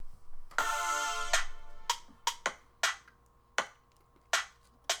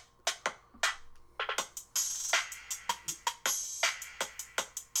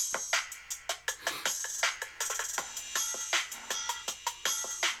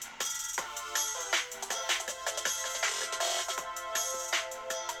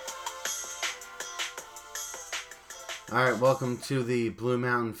All right, welcome to the Blue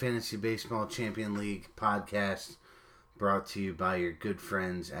Mountain Fantasy Baseball Champion League podcast, brought to you by your good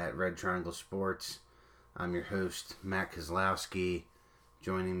friends at Red Triangle Sports. I'm your host, Matt Kozlowski.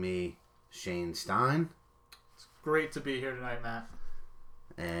 Joining me, Shane Stein. It's great to be here tonight, Matt.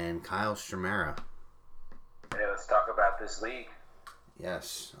 And Kyle Stramera. Hey, let's talk about this league.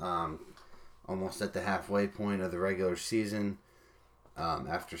 Yes, almost at the halfway point of the regular season.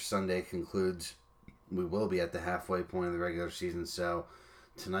 After Sunday concludes, we will be at the halfway point of the regular season. So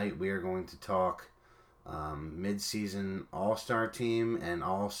tonight we are going to talk mid-season all-star team and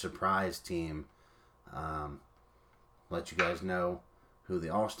all-surprise team. Let you guys know who the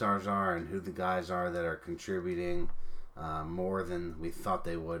all-stars are and who the guys are that are contributing more than we thought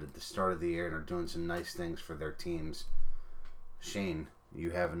they would at the start of the year and are doing some nice things for their teams. Shane,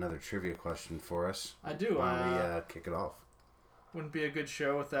 you have another trivia question for us. I do. Why don't we kick it off? Wouldn't be a good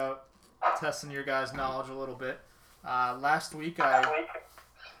show without testing your guys' knowledge a little bit. Last week I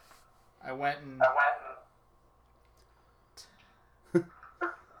went and...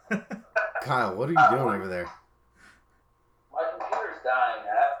 Kyle, what are you doing over there? My computer's dying.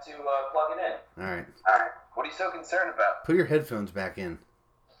 I have to plug it in. All right. What are you so concerned about? Put your headphones back in.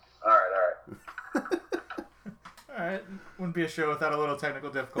 All right. All right. Wouldn't be a show without a little technical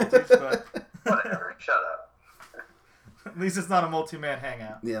difficulties, but Whatever. Shut up. at least it's not a multi-man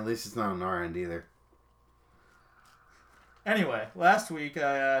hangout. Yeah, at least it's not on our end either. Anyway, last week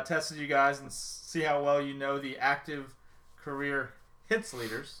I tested you guys and see how well you know the active career hits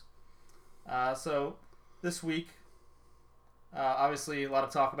leaders. So this week, obviously a lot of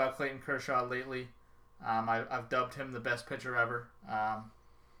talk about Clayton Kershaw lately. I've dubbed him the best pitcher ever,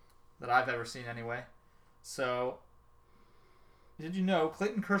 that I've ever seen anyway. So, did you know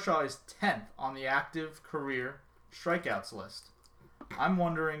Clayton Kershaw is 10th on the active career strikeouts list? I'm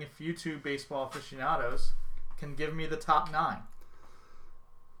wondering if you two baseball aficionados can give me the top 9.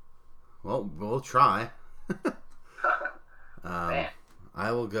 Well, we'll try. Man.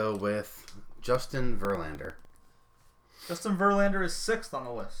 I will go with Justin Verlander. Justin Verlander is 6th on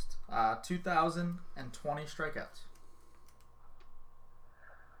the list. 2,020 strikeouts.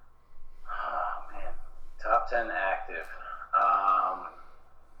 Oh, man. Top 10 active.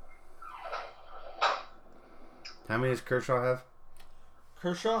 How many does Kershaw have?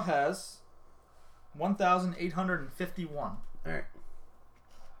 Kershaw has 1,851. All right.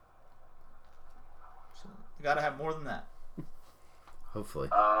 So you got to have more than that. Hopefully.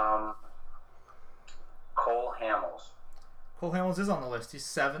 Cole Hamels. Cole Hamels is on the list. He's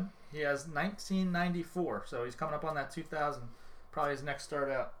 7. He has 1994, so he's coming up on that 2,000. Probably his next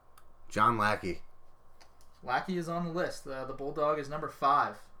start out. John Lackey. Lackey is on the list. The Bulldog is number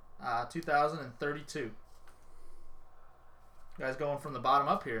 5, 2,032. You guys going from the bottom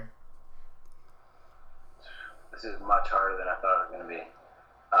up here. This is much harder than I thought it was going to be.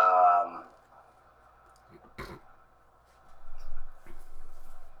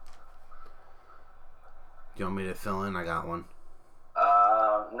 Do you want me to fill in? I got one.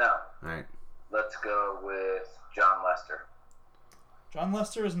 No. All right. Let's go with John Lester. John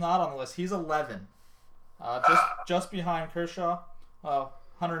Lester is not on the list. He's 11. Just behind Kershaw.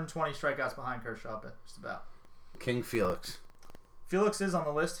 120 strikeouts behind Kershaw, but just about. King Felix. Felix is on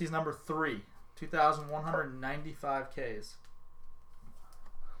the list. He's number 3. 2,195 Ks.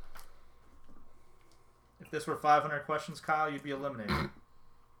 If this were 500 questions, Kyle, you'd be eliminated.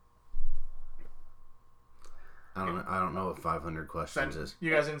 I don't know what 500 questions is.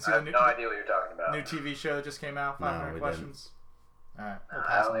 You guys didn't see I the have no idea what you're talking about. new TV show that just came out? 500 we questions. All right. We'll I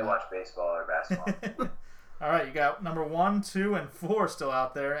pass only on watch baseball or basketball. that. All right. You got number 1, 2, and 4 still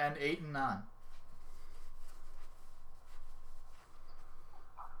out there, and 8 and 9.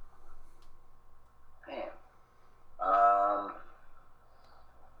 Man.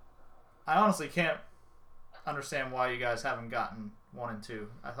 I honestly can't understand why you guys haven't gotten 1 and 2.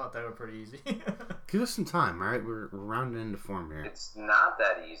 I thought they were pretty easy. Give us some time, all right? We're rounding into form here. It's not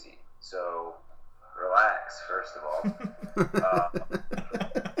that easy. So, relax, first of all.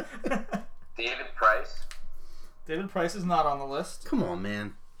 David Price. David Price is not on the list. Come on,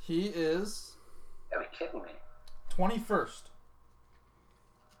 man. He is Are you kidding me? 21st.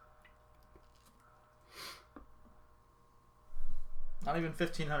 Not even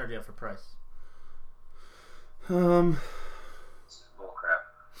 1,500 yet for Price. This is bullcrap.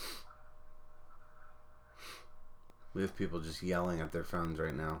 We have people just yelling at their phones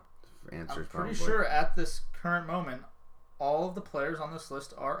right now for answers. I'm pretty probably. sure at this current moment, all of the players on this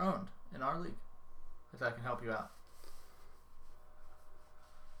list are owned in our league. If that can help you out.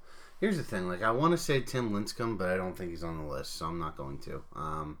 Here's the thing, like I want to say Tim Lincecum, but I don't think he's on the list, so I'm not going to.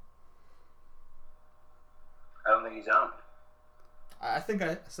 I don't think he's owned. I think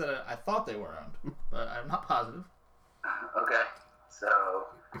I said I thought they were owned, but I'm not positive. Okay, so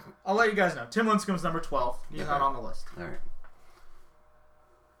I'll let you guys know. Tim Lincecum's number 12. He's not on the list. All right.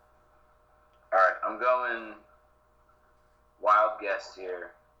 all right, I'm going wild guess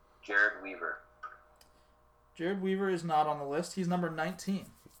here. Jared Weaver. Jared Weaver is not on the list. He's number 19.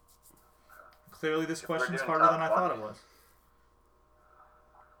 Clearly, this question's doing harder top than I 20. thought it was.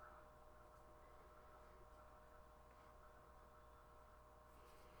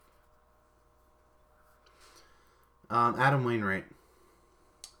 Adam Wainwright.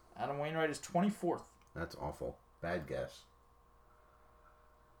 Adam Wainwright is 24th. That's awful. Bad guess.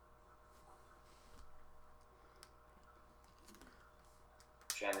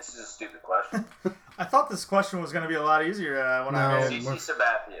 Shane, this is a stupid question. I thought this question was going to be a lot easier when I made it. CC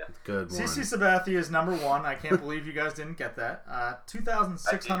Sabathia. Good one. CC Sabathia is number 1. I can't believe you guys didn't get that.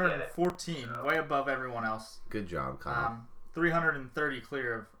 2,614, way above everyone else. Good job, Kyle. 330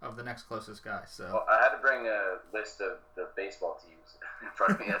 clear of the next closest guy. So Well, I had to bring a list of the baseball teams in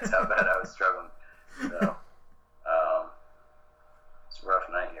front of me. That's how bad I was struggling. So, it's a rough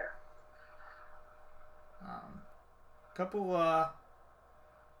night here.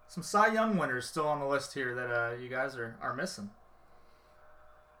 Some Cy Young winners still on the list here that you guys are missing.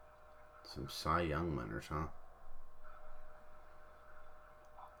 Some Cy Young winners, huh?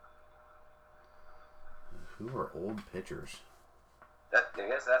 Who are old pitchers? I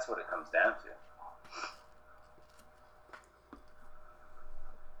guess that's what it comes down to.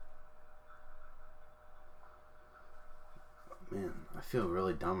 Man, I feel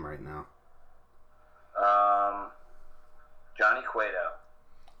really dumb right now. Johnny Cueto.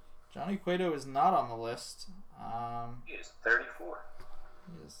 Johnny Cueto is not on the list. He is 34.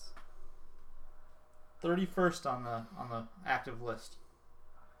 He is 31st on the active list.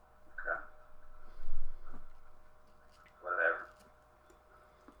 Okay. Whatever.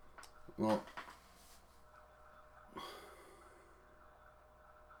 Well,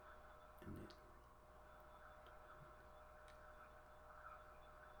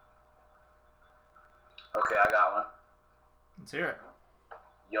 Okay, I got one. Let's hear it.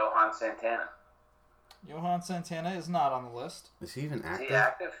 Johan Santana. Johan Santana is not on the list. is he even Is active? he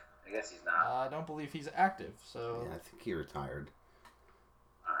active? I guess he's not. I don't believe he's active. So Yeah, I think he retired.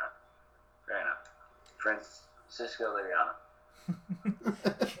 Alright. Fair enough. Francisco Liriano.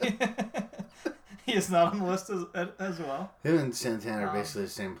 he is not on the list as well. Him and Santana are basically the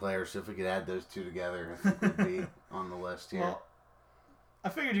same player, so if we could add those two together, I think we'd be on the list here. Well, I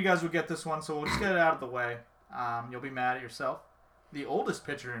figured you guys would get this one, so we'll just get it out of the way. You'll be mad at yourself. The oldest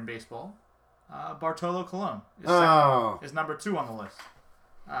pitcher in baseball, Bartolo Colon, is number 2 on the list.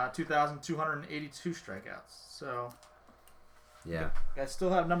 2,282 strikeouts. So, Yeah. you guys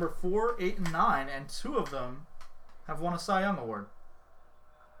still have number 4, 8, and 9, and 2 of them have won a Cy Young Award.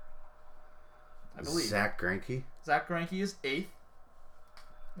 I believe. Zach Greinke. Zach Greinke is 8th,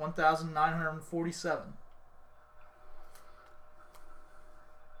 1,947.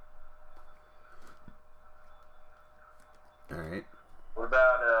 All right. What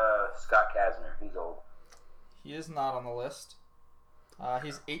about Scott Kazmir? He's old. He is not on the list.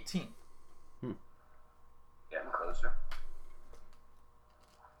 He's 18th. Getting closer.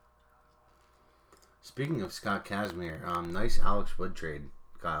 Speaking of Scott Kazmir, nice Alex Wood trade,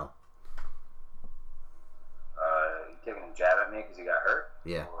 Kyle. You taking a jab at me because he got hurt?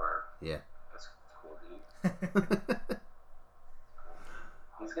 Yeah. Or Yeah. that's cool, dude.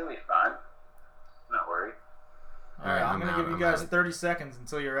 He's gonna be fine. I'm not worried. All right, I'm going to give you guys out. 30 seconds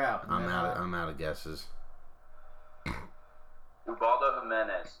until you're out. I'm out of guesses. Ubaldo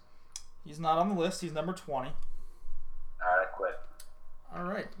Jimenez. He's not on the list. He's number 20. Alright, I quit. All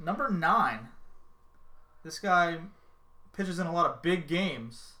right, number 9. This guy pitches in a lot of big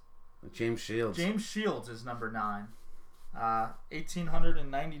games. James Shields. James Shields is number 9.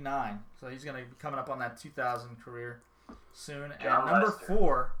 1,899. So he's going to be coming up on that 2,000 career soon. John And number Lester.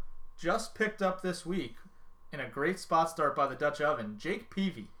 4, just picked up this week in a great spot start by the Dutch Oven, Jake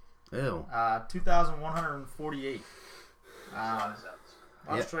Peavy. Ew. 2,148. A lot of sense.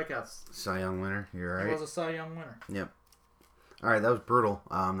 A lot of strikeouts. Cy Young winner. You're He right. was a Cy Young winner. Yep. All right, that was brutal.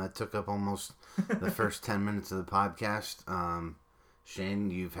 That took up almost the first 10 minutes of the podcast. Shane,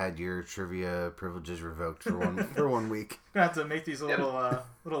 you've had your trivia privileges revoked for one week. Gonna have to make these a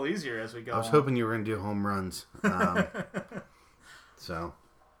little easier as we go. I was on. hoping you were going to do home runs. So,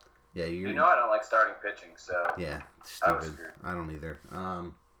 yeah, You know I don't like starting pitching, so Yeah, I was stupid. screwed. I don't either.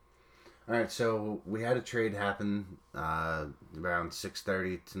 All right, so we had a trade happen around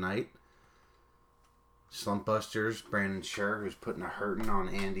 6:30 tonight. Slump Busters, Brandon Scher, who's putting a hurting on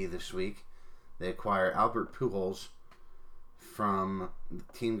Andy this week. They acquire Albert Pujols from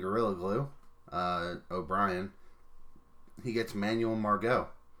Team Gorilla Glue, O'Brien, he gets Manuel Margot.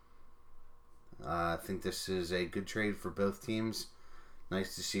 I think this is a good trade for both teams.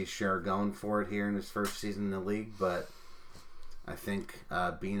 Nice to see Scher going for it here in his first season in the league, but I think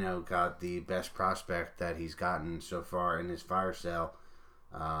Bino got the best prospect that he's gotten so far in his fire sale,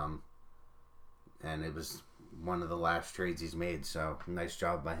 and it was one of the last trades he's made, so nice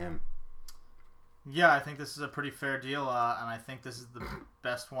job by him. Yeah, I think this is a pretty fair deal, and I think this is the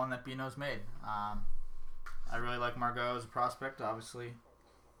best one that Bino's made. I really like Margot as a prospect, obviously.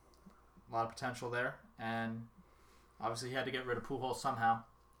 A lot of potential there, and obviously he had to get rid of Pujols somehow,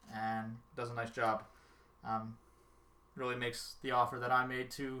 and does a nice job. Really makes the offer that I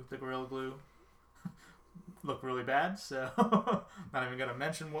made to the Gorilla Glue look really bad, so not even going to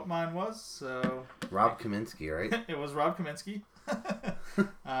mention what mine was. So Rob Kaminsky, right? It was Rob Kaminsky. Thought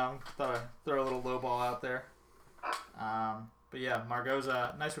I'd throw a little low ball out there. But yeah, Margot's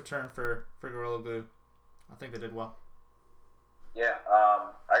a nice return for Gorilla Glue. I think they did well. Yeah,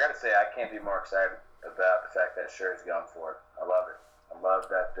 I gotta say, I can't be more excited about the fact that Scher's going for it. I love it. I love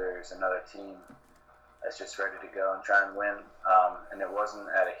that there's another team that's just ready to go and try and win. And it wasn't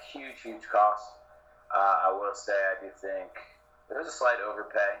at a huge cost. I will say I do think there was a slight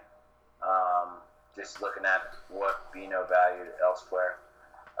overpay. Just looking at what Bino valued elsewhere.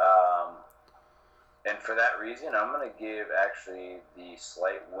 And for that reason, I'm going to give actually the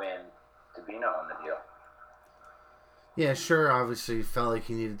slight win to Bino on the deal. Yeah, sure. Obviously, felt like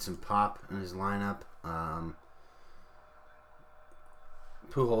he needed some pop in his lineup.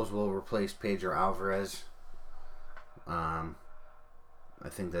 Pujols will replace Pedro Alvarez. I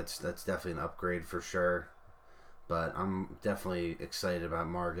think that's definitely an upgrade for sure. But I'm definitely excited about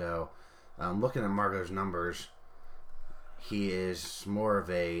Margot. Looking at Margot's numbers, he is more of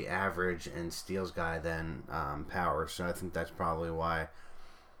a average and steals guy than power. So I think that's probably why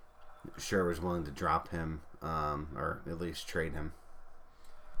Scher was willing to drop him, or at least trade him.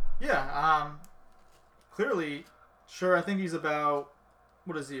 Yeah, clearly, Scher, I think he's about,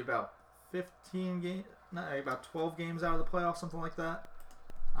 what is he, about 15 games, about 12 games out of the playoffs, something like that.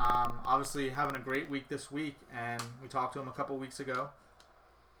 Obviously having a great week this week, and we talked to him a couple weeks ago.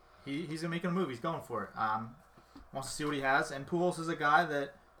 He's making a move. He's going for it. Wants to see what he has, and Pujols is a guy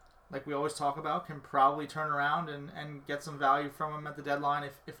that, like we always talk about, can probably turn around and get some value from him at the deadline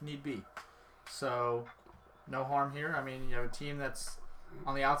if need be. So, no harm here. I mean, you have a team that's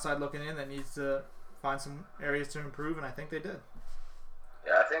on the outside looking in that needs to find some areas to improve, and I think they did.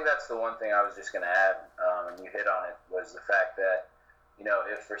 Yeah, I think that's the one thing I was just going to add, and you hit on it, was the fact that,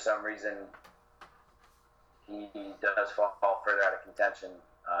 if for some reason he does fall further out of contention,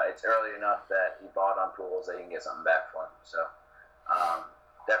 it's early enough that he bought on Pujols that he can get something back for him. So,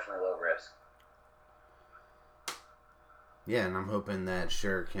 definitely low risk. Yeah, and I'm hoping that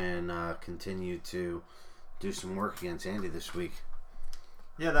Scher can continue to do some work against Andy this week.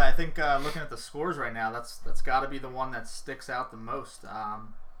 Yeah, I think looking at the scores right now, that's got to be the one that sticks out the most.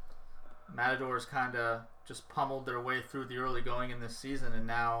 Matadors kind of just pummeled their way through the early going in this season, and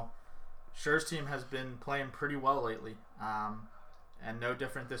now Scher's team has been playing pretty well lately. And no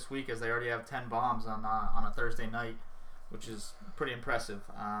different this week, as they already have 10 bombs on a Thursday night, which is pretty impressive.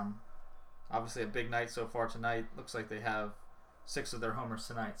 Obviously a big night so far tonight. Looks like they have 6 of their homers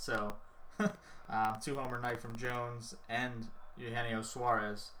tonight. So 2-homer night from Jones and Eugenio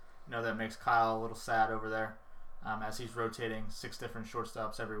Suarez. That makes Kyle a little sad over there, as he's rotating 6 different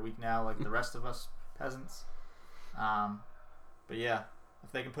shortstops every week now, like the rest of us peasants. But yeah,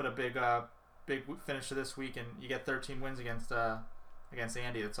 if they can put a big finish to this week, and you get 13 wins against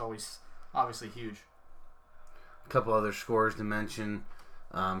Andy, that's always obviously huge. A couple other scores to mention.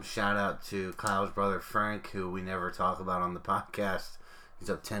 Shout out to Kyle's brother Frank, who we never talk about on the podcast. He's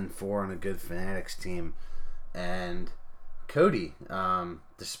up 10-4 on a good Fanatics team. And Cody,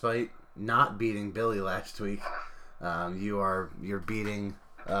 despite not beating Billy last week, you're beating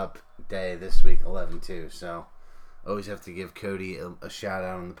up Day this week 11-2. So always have to give Cody a shout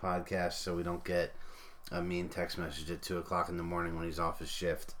out on the podcast so we don't get a mean text message at 2 o'clock in the morning when he's off his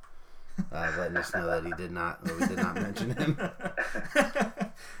shift, letting us know that we did not mention him.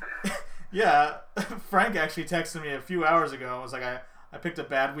 Yeah, Frank actually texted me a few hours ago. It was like, I picked a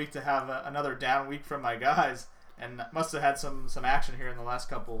bad week to have another down week from my guys, and must have had some action here in the last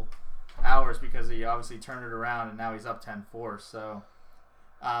couple hours, because he obviously turned it around, and now he's up 10-4. So,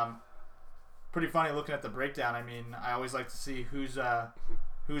 pretty funny looking at the breakdown. I mean, I always like to see who's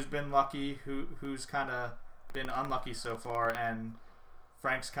been lucky, who's kind of been unlucky so far, and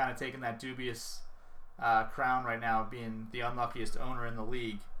Frank's kind of taking that dubious crown right now of being the unluckiest owner in the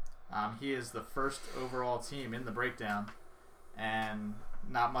league. He is the first overall team in the breakdown, and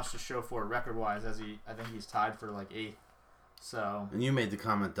not much to show for it record-wise, I think he's tied for like 8th. So. And you made the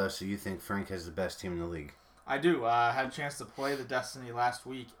comment, though, so you think Frank has the best team in the league. I do. I had a chance to play the Destiny last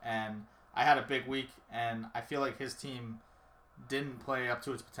week, and I had a big week, and I feel like his team didn't play up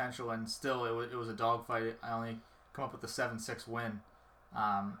to its potential, and still it was a dogfight. I only come up with a 7-6 win.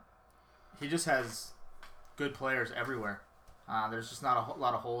 He just has good players everywhere. There's just not a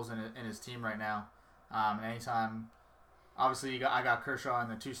lot of holes in his team right now. And anytime, obviously, I got Kershaw in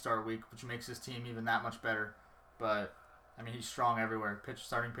the 2-star week, which makes his team even that much better. But I mean, he's strong everywhere.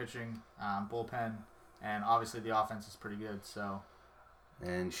 Starting pitching, bullpen, and obviously the offense is pretty good. So.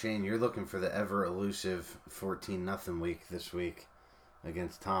 And Shane, you're looking for the ever elusive 14-0 week this week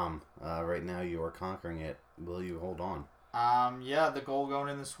against Tom. Right now, you are conquering it. Will you hold on? Yeah, the goal going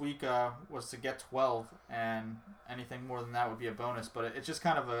in this week was to get 12, and anything more than that would be a bonus. But it's just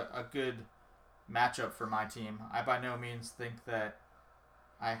kind of a good matchup for my team. I by no means think that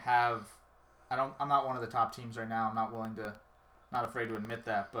I'm not one of the top teams right now. I'm not afraid to admit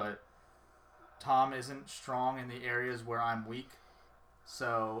that. But Tom isn't strong in the areas where I'm weak,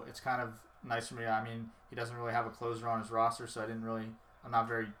 so it's kind of nice for me. I mean, he doesn't really have a closer on his roster, so I'm not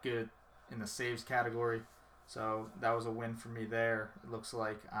very good in the saves category. So that was a win for me there, it looks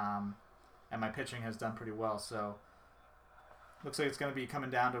like. And my pitching has done pretty well. So looks like it's going to be coming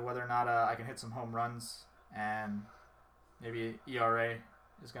down to whether or not I can hit some home runs. And maybe ERA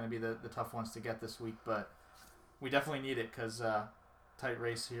is going to be the tough ones to get this week. But we definitely need it because tight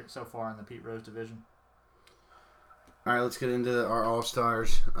race here so far in the Pete Rose division. All right, let's get into our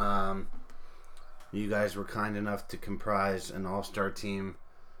All-Stars. You guys were kind enough to comprise an All-Star team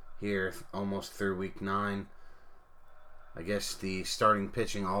here almost through week 9. I guess the starting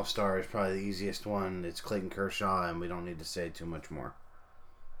pitching All-Star is probably the easiest one. It's Clayton Kershaw, and we don't need to say too much more.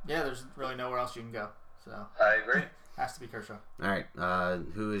 Yeah, there's really nowhere else you can go. So I agree. Has to be Kershaw. All right,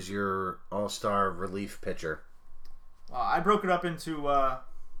 who is your All-Star relief pitcher? Well, I broke it up into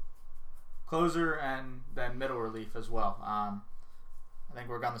closer and then middle relief as well. I think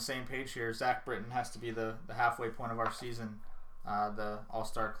we're on the same page here. Zach Britton has to be the halfway point of our season, the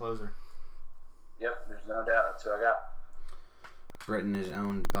All-Star closer. Yep, there's no doubt. That's who I got. Britton is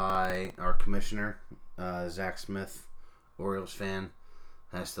owned by our commissioner, Zach Smith, Orioles fan.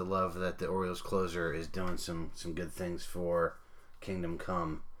 Has to love that the Orioles closer is doing some good things for Kingdom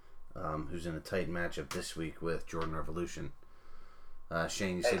Come, who's in a tight matchup this week with Jordan Revolution.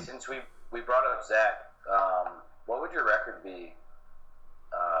 Shane, you said... Since we brought up Zach, what would your record be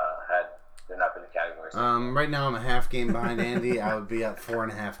had there not been a category? Right now I'm a half game behind Andy. I would be up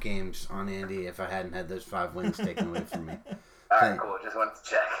 4.5 games on Andy if I hadn't had those 5 wins taken away from me. All right, cool. Just wanted to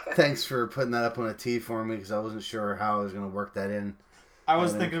check. Thanks for putting that up on a tee for me because I wasn't sure how I was going to work that in. I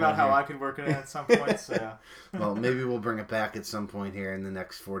was thinking about how I could work it in at some point. So. Well, maybe we'll bring it back at some point here in the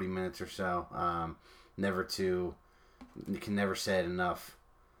next 40 minutes or so. You can never say it enough.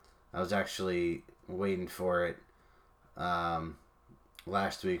 I was actually waiting for it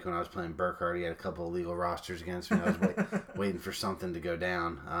last week when I was playing Burkhardt. He had a couple of legal rosters against me. I was waiting for something to go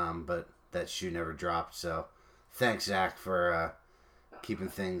down, but that shoe never dropped. So thanks, Zach, for keeping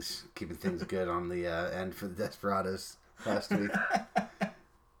things good on the end for the Desperados last week.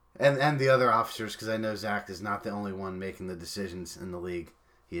 And the other officers, because I know Zach is not the only one making the decisions in the league.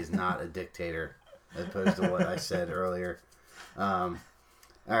 He is not a dictator, as opposed to what I said earlier. All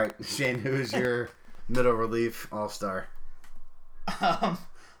right, Shane, who is your middle relief all-star? I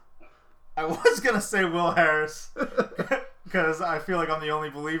was going to say Will Harris, because I feel like I'm the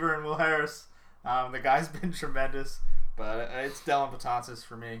only believer in Will Harris. The guy's been tremendous, but it's Dellin Betances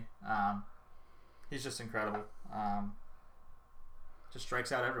for me. He's just incredible. Just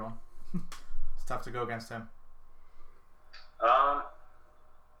strikes out everyone. It's tough to go against him. I'm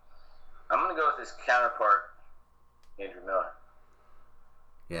gonna go with his counterpart, Andrew Miller.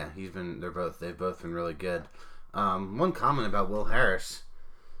 Yeah, they've both been really good. One comment about Will Harris,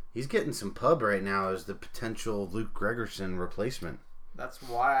 he's getting some pub right now as the potential Luke Gregerson replacement. That's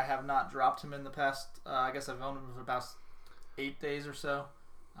why I have not dropped him in the past. I guess I've owned him for about 8 days or so.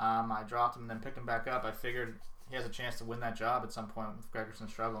 I dropped him and then picked him back up. I figured he has a chance to win that job at some point with Gregerson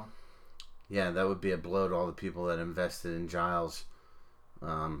struggling. Yeah, that would be a blow to all the people that invested in Giles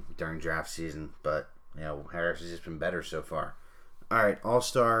during draft season. But, Harris has just been better so far. All right,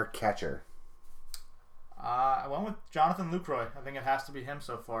 all-star catcher. I went with Jonathan Lucroy. I think it has to be him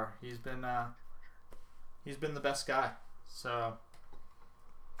so far. He's been the best guy. So,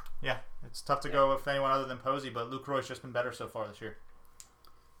 yeah, it's tough to go with anyone other than Posey, but Lucroy's just been better so far this year.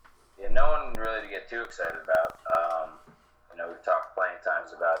 Yeah, no one really to get too excited about. We've talked plenty of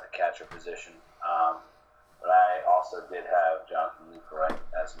times about the catcher position. but I also did have Jonathan Lucroy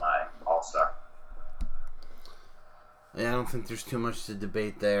as my all-star. Yeah, I don't think there's too much to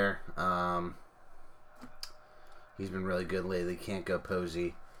debate there. He's been really good lately. Can't go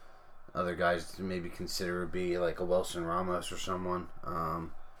Posey. Other guys to maybe consider would be like a Wilson Ramos or someone.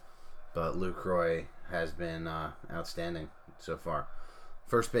 But Lucroy has been outstanding so far.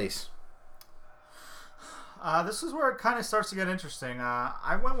 First base. This is where it kind of starts to get interesting.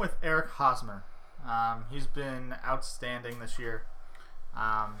 I went with Eric Hosmer. He's been outstanding this year,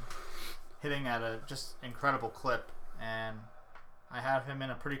 hitting at a just incredible clip, and I have him in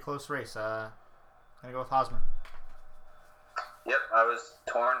a pretty close race. Gonna go with Hosmer. Yep, I was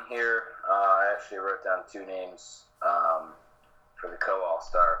torn here. I actually wrote down two names for the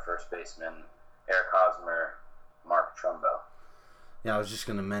co-all-star first baseman, Eric Hosmer, Mark Trumbo. Yeah, I was just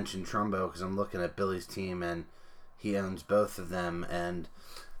going to mention Trumbo because I'm looking at Billy's team and he owns both of them, and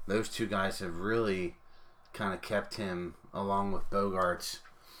those two guys have really kind of kept him, along with Bogarts,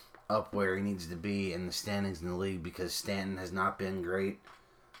 up where he needs to be in the standings in the league because Stanton has not been great.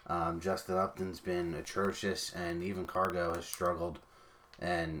 Justin Upton's been atrocious, and even Cargo has struggled.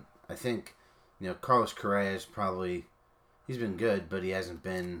 And I think, Carlos Correa is probably, he's been good, but he hasn't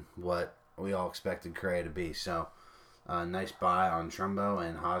been what we all expected Correa to be. So, nice buy on Trumbo,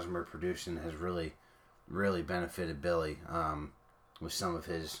 and Hosmer producing has really, really benefited Billy with some of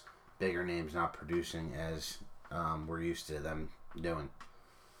his bigger names not producing as we're used to them doing.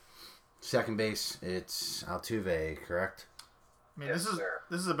 Second base, it's Altuve, correct? I mean, Yes,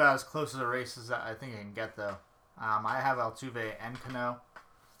 this is about as close as a race as I think I can get, though. I have Altuve and Cano.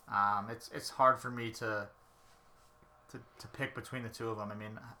 It's hard for me to pick between the two of them. I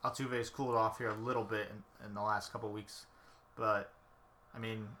mean, Altuve's cooled off here a little bit in the last couple of weeks, but I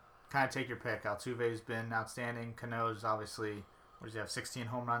mean, kind of take your pick. Altuve's been outstanding. Cano's obviously, what does he have? 16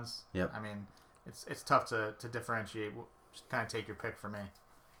 home runs. Yep. I mean, it's tough to differentiate. Just kind of take your pick for me.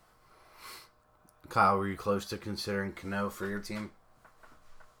 Kyle, were you close to considering Cano for your team?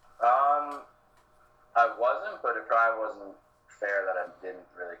 I wasn't, but it probably wasn't fair that I didn't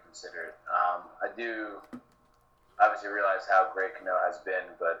really consider it. I do obviously realize how great Cano has been,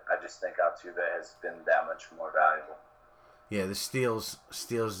 but I just think Altuve has been that much more valuable. Yeah, the steals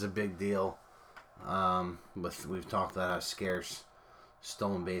is a big deal. We've talked about how scarce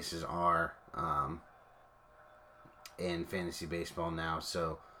stolen bases are in fantasy baseball now,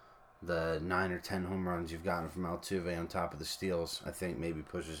 so the 9 or 10 home runs you've gotten from Altuve on top of the steals, I think maybe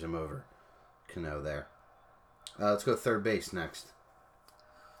pushes him over Cano there. Let's go third base next.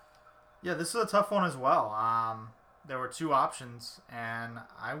 Yeah, this is a tough one as well. There were two options, and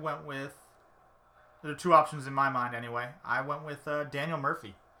I went with... There are two options in my mind anyway. I went with Daniel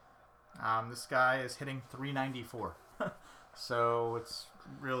Murphy. This guy is hitting .394. So it's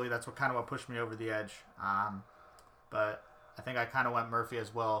really, that's what pushed me over the edge. But I think I kind of went Murphy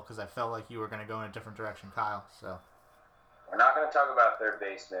as well because I felt like you were going to go in a different direction, Kyle. So we're not going to talk about third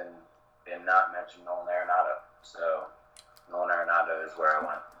baseman and not mention Nolan Arenado. So Nolan Arenado is where I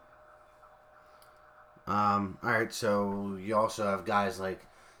went. All right, so you also have guys like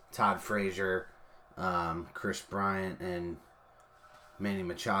Todd Frazier, Chris Bryant, and Manny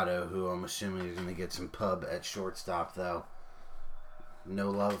Machado, who I'm assuming is going to get some pub at shortstop, though. No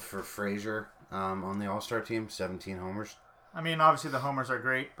love for Frazier on the All-Star team, 17 homers. I mean, obviously the homers are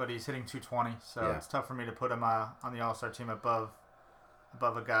great, but he's hitting .220, so Yeah. It's tough for me to put him on the All-Star team above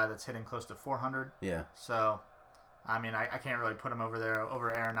a guy that's hitting close to 400. Yeah. So, I mean, I can't really put him over there,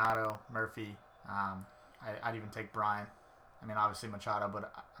 over Arenado, Murphy. I'd even take Bryant. I mean, obviously Machado,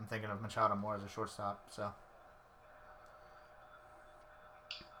 but I'm thinking of Machado more as a shortstop. So,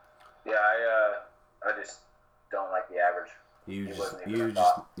 Yeah, I just don't like the average.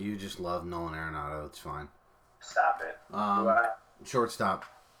 You just love Nolan Arenado. It's fine. Stop it. Shortstop.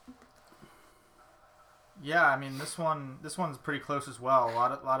 yeah, I mean, this one's pretty close as well. A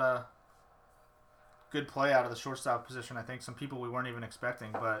lot of good play out of the shortstop position. I think some people we weren't even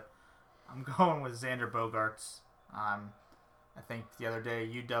expecting, but I'm going with Xander Bogaerts. I think the other day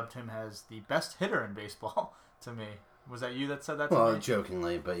you dubbed him as the best hitter in baseball to me. Was that you that said that to me? Well,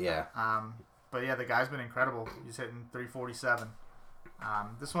 jokingly, but yeah. But yeah, the guy's been incredible. He's hitting .347.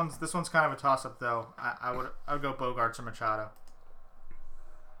 This one's kind of a toss up though. I would go Bogaerts or Machado.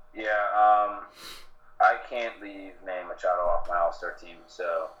 Yeah, I can't leave Manny Machado off my All-Star team,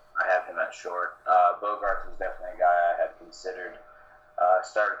 so I have him at short. Bogaerts was definitely a guy I had considered.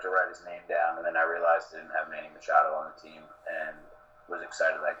 Started to write his name down, and then I realized I didn't have Manny Machado on the team, and was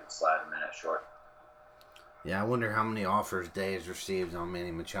excited I could slide him in at short. Yeah, I wonder how many offers Day has received on Manny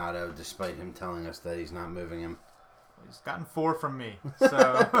Machado, despite him telling us that he's not moving him. He's gotten 4 from me, so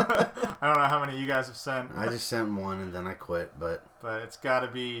I don't know how many you guys have sent. I just sent one and then I quit, but it's got to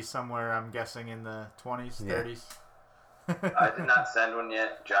be somewhere, I'm guessing, in the 20s, 30s. I did not send one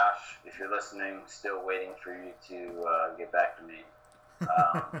yet. Josh, if you're listening, still waiting for you to get back to me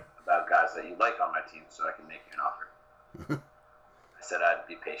about guys that you like on my team so I can make you an offer. I said I'd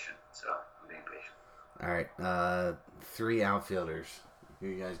be patient, so I'm being patient. All right. 3 outfielders. Who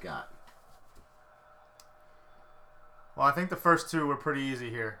you guys got? Well, I think the first 2 were pretty easy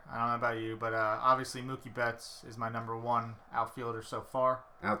here. I don't know about you, but obviously Mookie Betts is my number 1 outfielder so far.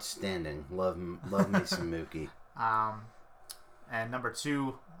 Outstanding. Love me some Mookie. And number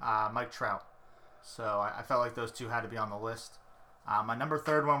 2, Mike Trout. So I felt like those 2 had to be on the list. My number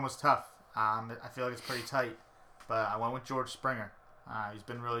 3rd one was tough. I feel like it's pretty tight, but I went with George Springer. He's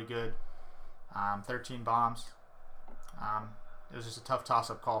been really good. 13 bombs. It was just a tough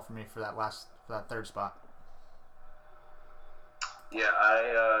toss-up call for me for that 3rd spot. Yeah,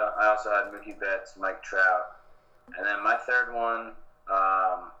 I also had Mookie Betts, Mike Trout, and then my 3rd one.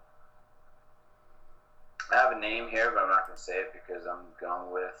 I have a name here, but I'm not going to say it because I'm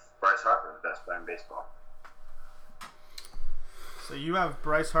going with Bryce Harper, the best player in baseball. So you have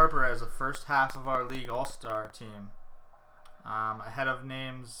Bryce Harper as the first half of our league all-star team, ahead of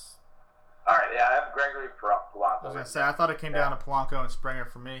names. All right, yeah, I have Gregory Polanco. I was going to say, I thought it came down to Polanco and Springer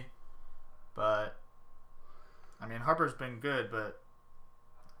for me, but I mean, Harper's been good, but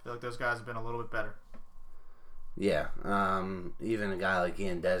I feel like those guys have been a little bit better. Yeah, even a guy like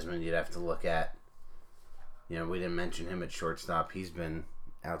Ian Desmond, you'd have to look at. You know, we didn't mention him at shortstop. He's been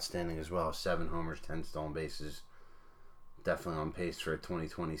outstanding as well. 7 homers, 10 stolen bases. Definitely on pace for a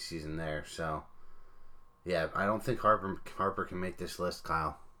 2020 season there. So, yeah, I don't think Harper can make this list,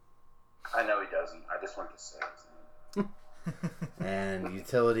 Kyle. I know he doesn't. I just want to say it. And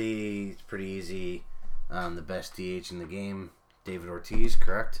utility, it's pretty easy. The best DH in the game, David Ortiz,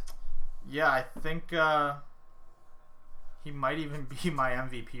 correct? Yeah, I think he might even be my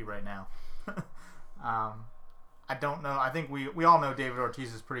MVP right now. I don't know. I think we all know David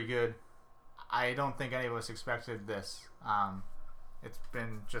Ortiz is pretty good. I don't think any of us expected this. It's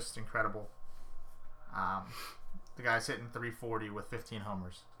been just incredible. The guy's hitting 340 with 15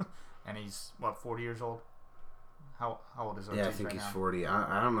 homers. And he's, 40 years old? How old is Ortiz? Yeah, I think right he's now? 40.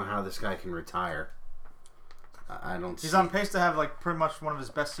 I don't know how this guy can retire. I don't He's see... on pace to have pretty much one of his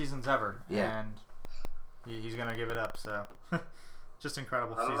best seasons ever. Yeah. And he's going to give it up. So, just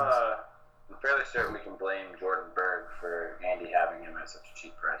incredible I'm seasons. fairly certain we can blame Jordan Berg for Andy having him at such a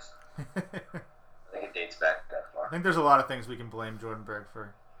cheap price. I think it dates back that I far. think there's a lot of things we can blame Jordan Berg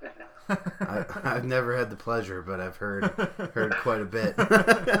for. I've never had the pleasure, but I've heard quite a bit.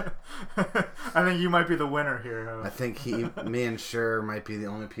 I think you might be the winner here. I think me and Scher might be the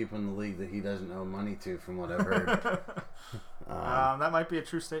only people in the league that he doesn't owe money to, from what I've heard. That might be a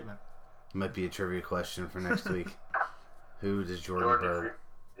true statement. Might be a trivia question for next week. Who does Jordan Berg?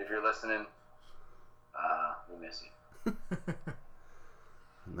 If you're listening, we miss you.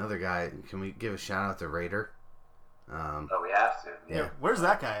 Another guy. Can we give a shout out to Raider? We have to. Yeah. Where's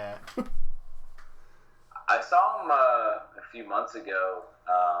that guy at? I saw him a few months ago.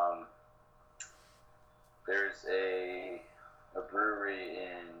 There's a brewery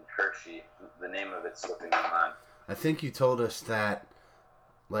in Hershey. The name of it's slipping my mind. I think you told us that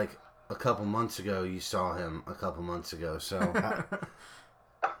a couple months ago you saw him a couple months ago. So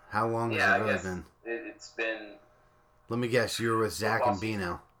how long has it really been? It's been... Let me guess, you were with Zach and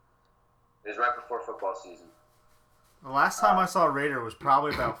Bino. It was right before football season. The last time I saw Raider was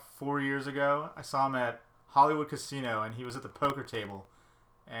probably about 4 years ago. I saw him at Hollywood Casino, and he was at the poker table.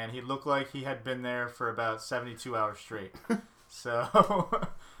 And he looked like he had been there for about 72 hours straight. So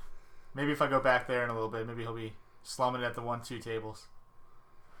maybe if I go back there in a little bit, maybe he'll be slumming at the 1-2 tables.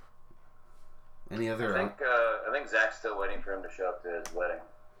 Any other? I think Zach's still waiting for him to show up to his wedding.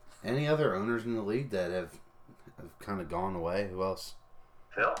 Any other owners in the league that have kind of gone away? Who else?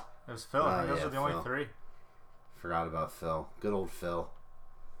 Phil? It was Phil. I think those are the only 3. Forgot about Phil. Good old Phil.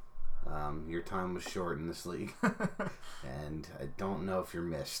 Your time was short in this league, and I don't know if you're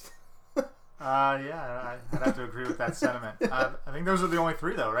missed. Yeah, I'd have to agree with that sentiment. I think those are the only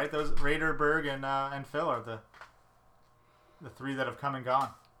 3, though, right? Those Raider, Berg, and Phil are the 3 that have come and gone.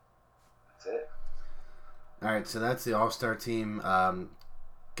 That's it. All right, so that's the All-Star team.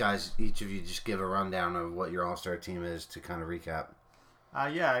 Guys, each of you just give a rundown of what your All-Star team is to kind of recap.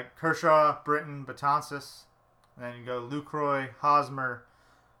 Yeah, Kershaw, Britton, Betances. And then you go Lucroy, Hosmer,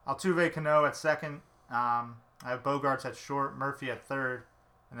 Altuve, Cano at second. I have Bogarts at short, Murphy at third,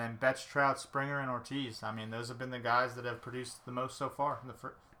 and then Betts, Trout, Springer, and Ortiz. I mean, those have been the guys that have produced the most so far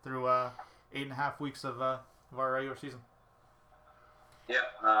through 8.5 weeks of of our regular season? Yeah,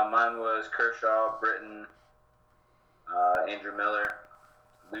 mine was Kershaw, Britton, Andrew Miller,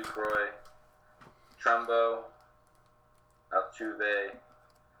 Luke Roy, Trumbo, Altuve,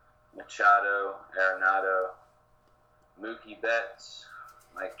 Machado, Arenado, Mookie Betts,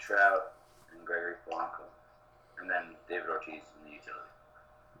 Mike Trout, and Gregory Polanco. And then David Ortiz in the utility.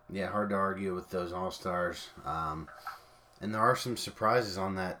 Yeah, hard to argue with those All-Stars. And there are some surprises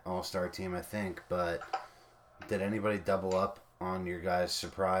on that All-Star team, I think. But did anybody double up on your guys'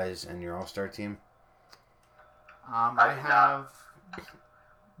 surprise and your All-Star team? I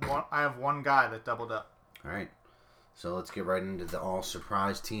have one guy that doubled up. All right. So let's get right into the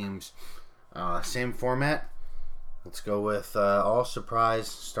all-surprise teams. Same format. Let's go with all-surprise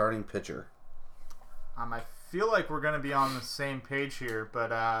starting pitcher. I feel like we're going to be on the same page here,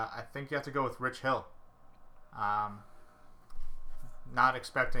 but I think you have to go with Rich Hill. Not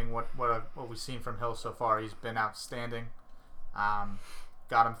expecting what we've seen from Hill so far. He's been outstanding.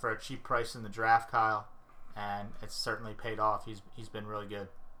 Got him for a cheap price in the draft, Kyle, and it's certainly paid off. He's been really good.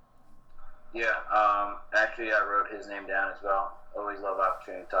 Yeah, actually I wrote his name down as well. Always love the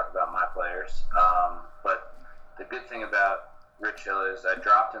opportunity to talk about my players. But the good thing about Rich Hill is I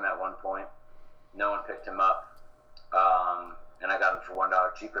dropped him at one point. No one picked him up. And I got him for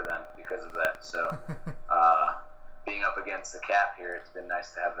 $1 cheaper then because of that. So being up against the cap here, it's been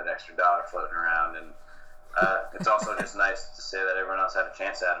nice to have that extra dollar floating around. And it's also just nice to say that everyone else had a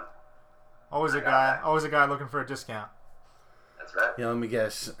chance at him. Always a guy looking for a discount. That's right. Yeah, let me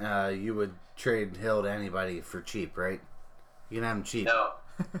guess. You would trade Hill to anybody for cheap, right? You can have him cheap. No,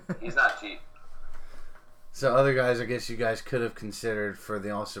 he's not cheap. So other guys, I guess you guys could have considered for the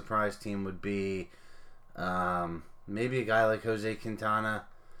all-surprise team would be maybe a guy like Jose Quintana,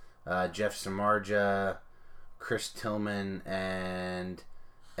 Jeff Samardzija, Chris Tillman, and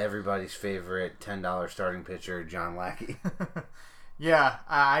everybody's favorite $10 starting pitcher, John Lackey. Yeah,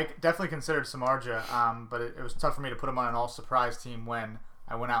 I definitely considered Samardzija, but it was tough for me to put him on an all-surprise team when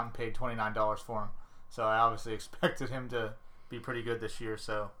I went out and paid $29 for him. So I obviously expected him to be pretty good this year.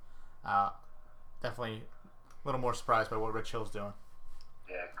 So definitely a little more surprised by what Rich Hill's doing.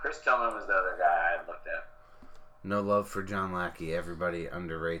 Yeah, Chris Tillman was the other guy I had looked at. No love for John Lackey. Everybody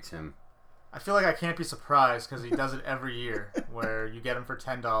underrates him. I feel like I can't be surprised because he does it every year where you get him for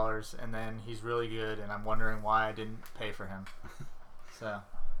 $10 and then he's really good, and I'm wondering why I didn't pay for him. So, all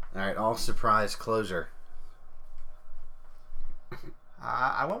right, all-surprise closer.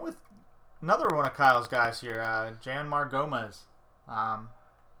 I went with another one of Kyle's guys here, Janmar Gomez. Guy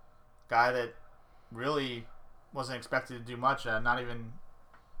that really wasn't expected to do much, not even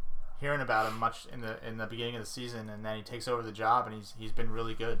hearing about him much in the beginning of the season, and then he takes over the job and he's been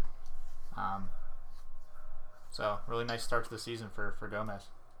really good. So really nice start to the season for Gomez.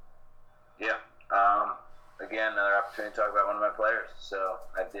 Yeah. Again, another opportunity to talk about one of my players. So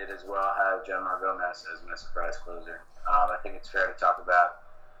I did as well have Janmar Gomez as my surprise closer. I think it's fair to talk about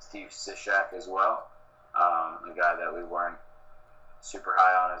Steve Cishek as well, a guy that we weren't super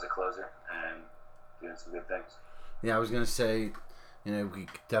high on as a closer and doing some good things. Yeah, I was going to say, we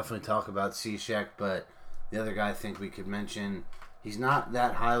could definitely talk about Cishek, but the other guy I think we could mention, he's not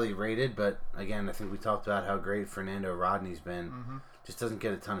that highly rated, but again, I think we talked about how great Fernando Rodney's been. Mm-hmm. Just doesn't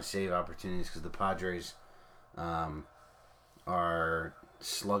get a ton of save opportunities because the Padres are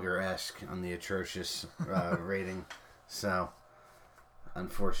slugger-esque on the atrocious rating. So,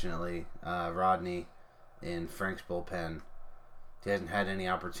 unfortunately, Rodney in Frank's bullpen, he hasn't had any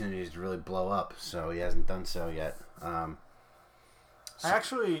opportunities to really blow up, so he hasn't done so yet. I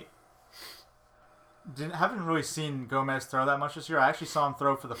actually haven't really seen Gomez throw that much this year. I actually saw him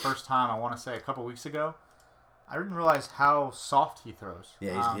throw for the first time, I want to say, a couple weeks ago. I didn't realize how soft he throws.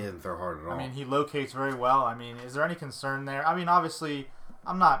 Yeah, he doesn't throw hard at all. I mean, he locates very well. I mean, is there any concern there? I mean, obviously,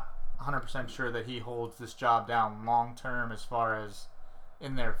 I'm not 100% sure that he holds this job down long term as far as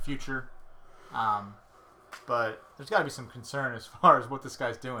in their future. But there's got to be some concern as far as what this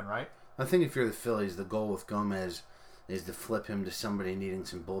guy's doing, right? I think if you're the Phillies, the goal with Gomez is to flip him to somebody needing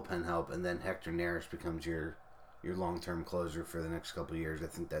some bullpen help, and then Hector Neris becomes your long-term closer for the next couple of years. I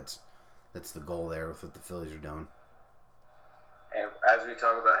think that's the goal there with what the Phillies are doing. And as we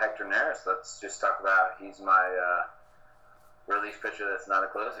talk about Hector Neris, let's just talk about he's my relief pitcher that's not a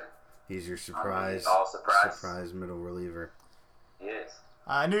closer. He's your surprise middle reliever. He is.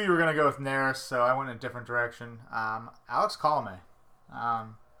 I knew you were going to go with Neris, so I went in a different direction. Alex Colomé.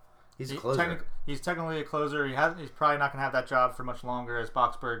 He's a closer. He's technically a closer. He's probably not going to have that job for much longer as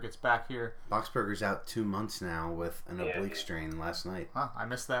Boxberg gets back here. Boxberger's out 2 months now with an oblique strain last night. Huh, I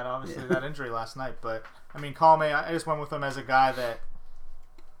missed that, obviously, that injury last night. But, I mean, Colomé, I just went with him as a guy that,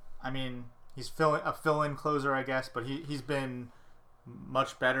 I mean, he's a fill-in closer, I guess, but he's been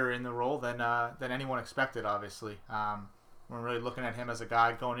much better in the role than anyone expected. Obviously, we're really looking at him as a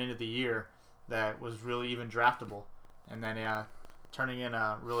guy going into the year that was really even draftable, and then turning in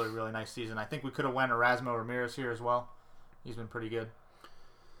a really, really nice season. I think we could have went Erasmo Ramirez here as well. He's been pretty good.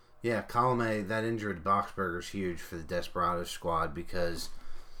 Yeah, Colome, that injury to Boxberger is huge for the Desperados squad, because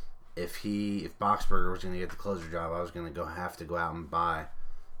if Boxberger was going to get the closer job, I was going to have to go out and buy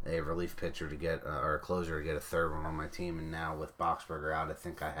a relief pitcher to get or a closer to get a third one on my team. And now with Boxberger out, I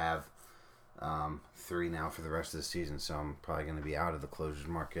think I have 3 now for the rest of the season. So I'm probably going to be out of the closers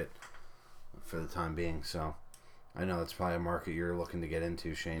market for the time being. So I know that's probably a market you're looking to get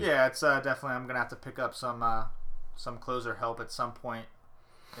into, Shane. Yeah, it's definitely. I'm going to have to pick up some closer help at some point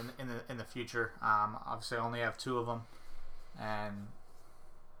in the future. Obviously, I only have 2 of them, and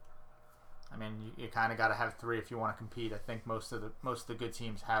I mean, you kind of got to have 3 if you want to compete. I think most of the good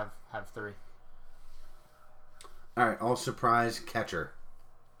teams have 3. All right, all surprise catcher.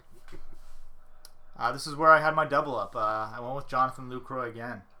 This is where I had my double up. I went with Jonathan Lucroy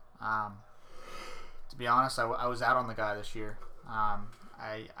again. To be honest, I was out on the guy this year.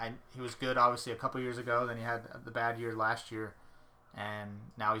 He was good, obviously, a couple years ago. Then he had the bad year last year, and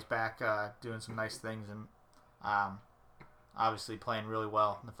now he's back doing some nice things, and obviously playing really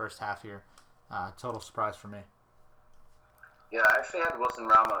well in the first half here. Total surprise for me. Yeah, I actually had Wilson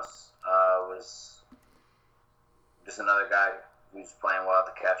Ramos. Was just another guy who's playing well at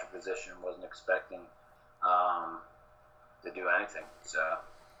the catcher position. Wasn't expecting to do anything. So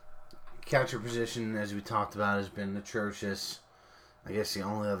Catcher position, as we talked about, has been atrocious. I guess the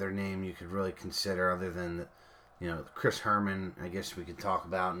only other name you could really consider, other than Chris Herman, I guess we could talk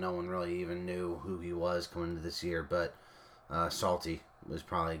about. No one really even knew who he was going into this year, but Salty was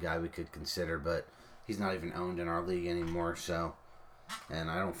probably a guy we could consider, but he's not even owned in our league anymore. So, and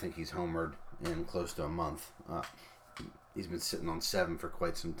I don't think he's homered in close to a month. He's been sitting on 7 for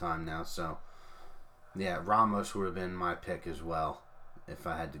quite some time now. So, yeah, Ramos would have been my pick as well if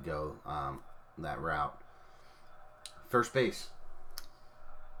I had to go that route. First base.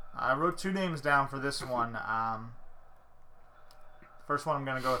 I wrote 2 names down for this one. First one, I'm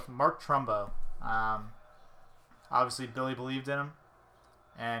going to go with Mark Trumbo. Obviously, Billy believed in him,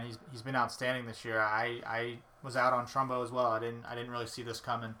 and he's been outstanding this year. I was out on Trumbo as well. I didn't really see this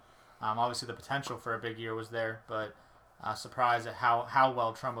coming. Obviously, the potential for a big year was there, but surprised at how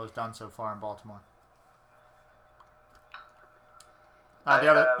well Trumbo's done so far in Baltimore. The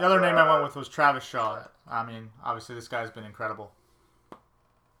other name I went with was Travis Shaw. I mean, obviously, this guy's been incredible.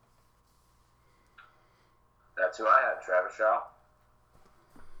 that's who I had, Travis Shaw.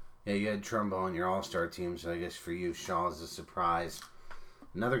 Yeah, you had Trumbo on your all-star team, so I guess for you, Shaw's a surprise.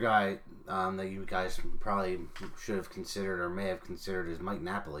 Another guy that you guys probably should have considered or may have considered is Mike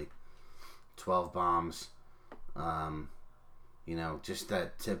Napoli. 12 bombs. Just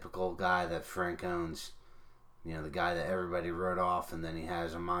that typical guy that Frank owns. The guy that everybody wrote off, and then he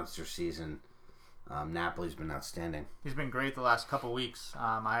has a monster season. Napoli's been outstanding. He's been great the last couple weeks.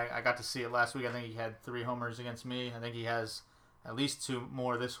 I got to see it last week. I think he had 3 homers against me. I think he has at least 2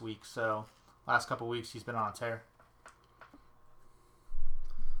 more this week. So last couple weeks he's been on a tear.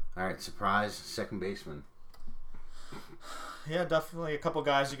 All right, surprise second baseman. Yeah, definitely a couple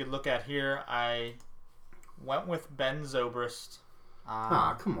guys you could look at here. I went with Ben Zobrist.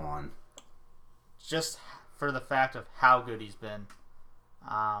 Come on. Just for the fact of how good he's been.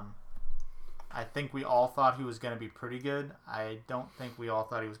 I think we all thought he was going to be pretty good. I don't think we all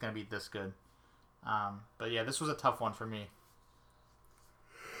thought he was going to be this good. But yeah, this was a tough one for me.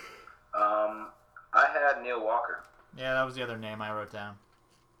 I had Neil Walker. Yeah, that was the other name I wrote down.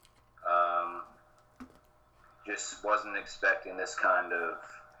 Just wasn't expecting this kind of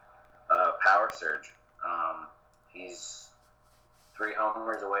power surge. He's 3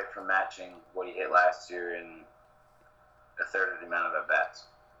 homers away from matching what he hit last year in a third of the amount of at-bats.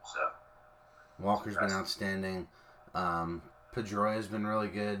 So Walker's been outstanding. Pedroia's been really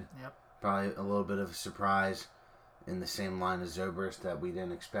good. Yep. Probably a little bit of a surprise in the same line as Zobrist, that we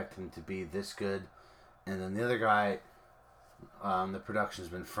didn't expect him to be this good. And then the other guy, the production's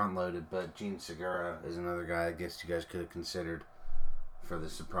been front-loaded, but Gene Segura is another guy I guess you guys could have considered for the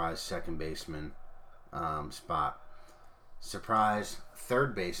surprise second baseman spot. Surprise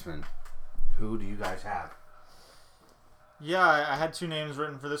third baseman. Who do you guys have? Yeah, I had 2 names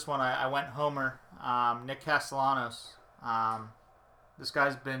written for this one. I went Homer. Nick Castellanos. This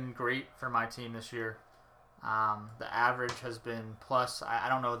guy's been great for my team this year. The average has been plus. I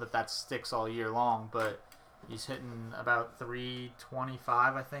don't know that sticks all year long, but he's hitting about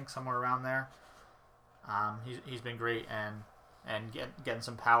 325, I think, somewhere around there. He's been great, and and getting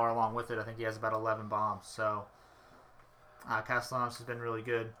some power along with it. I think he has about 11 bombs. So Castellanos has been really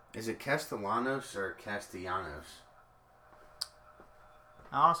good. Is it Castellanos or Castellanos?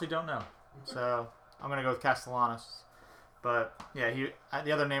 I honestly don't know. So I'm going to go with Castellanos. But, yeah,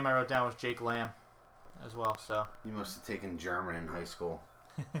 the other name I wrote down was Jake Lamb as well. So You must have taken German in high school.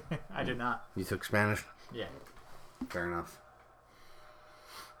 I did not. You took Spanish? Yeah. Fair enough.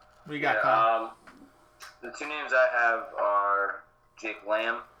 What do you got, Kyle? The two names I have are Jake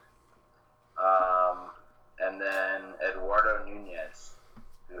Lamb and then Eduardo Nunez,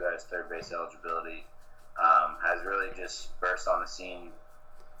 who has third base eligibility, has really just burst on the scene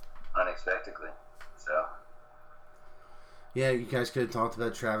unexpectedly. So, Yeah, you guys could have talked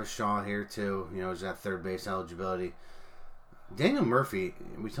about Travis Shaw here too. Is that third base eligibility. Daniel Murphy,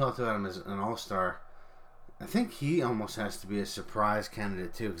 we talked about him as an all-star. I think he almost has to be a surprise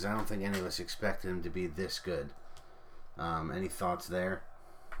candidate too, because I don't think any of us expected him to be this good. Any thoughts there?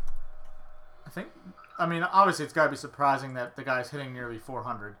 Obviously it's got to be surprising that the guy's hitting nearly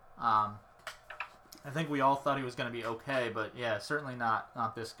 400. I think we all thought he was going to be okay, but yeah, certainly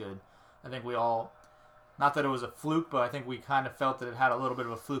not this good. I think we all, not that it was a fluke, but I think we kind of felt that it had a little bit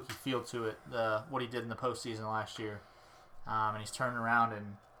of a fluky feel to it, what he did in the postseason last year. And he's turned around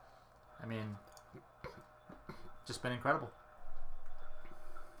and, just been incredible.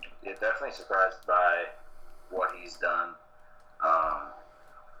 Yeah, definitely surprised by what he's done.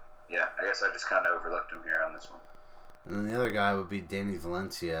 Yeah, I guess I just kind of overlooked him here on this one. And then the other guy would be Danny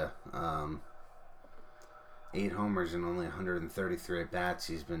Valencia. 8 homers and only 133 at-bats.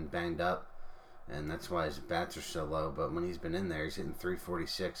 He's been banged up, and that's why his bats are so low. But when he's been in there, he's hitting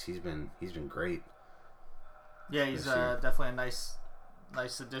 346. He's been great. Yeah, he's definitely a nice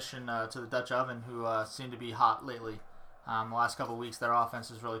addition to the Dutch Oven, who seem to be hot lately. The last couple of weeks, their offense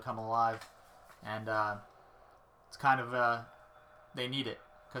has really come alive, and it's kind of they need it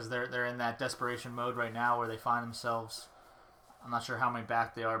because they're in that desperation mode right now where they find themselves. I'm not sure how many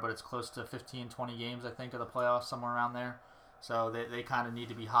back they are, but it's close to 15, 20 games, I think, of the playoffs, somewhere around there. So they kind of need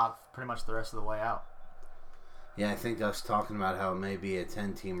to be hot pretty much the rest of the way out. Yeah, I think us talking about how it may be a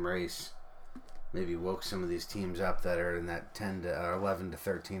 10-team race maybe woke some of these teams up that are in that 10 to 11 to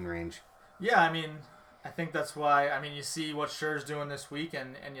 13 range. Yeah, I think that's why. You see what Scher's doing this week,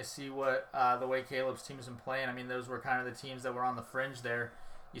 and you see what the way Caleb's team's been playing. Those were kind of the teams that were on the fringe there.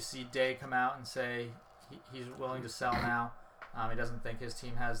 You see Day come out and say he's willing to sell now. He doesn't think his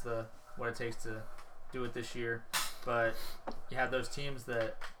team has what it takes to do it this year. But you have those teams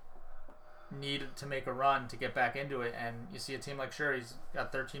that need to make a run to get back into it, and you see a team like Scher, he's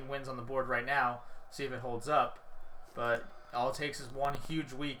got 13 wins on the board right now. See if it holds up. But all it takes is one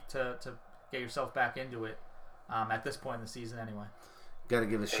huge week to get yourself back into it. At this point in the season, anyway. Got to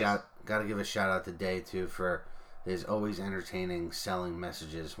give a shout out to Day too for his always entertaining selling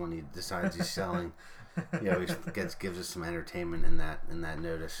messages when he decides he's selling. He always gives us some entertainment in that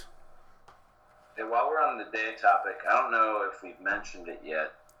notice. Hey, while we're on the Day topic, I don't know if we've mentioned it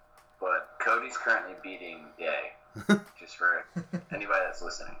yet, but Cody's currently beating Day. Just for anybody that's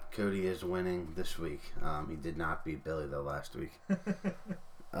listening. Cody is winning this week. He did not beat Billy though last week.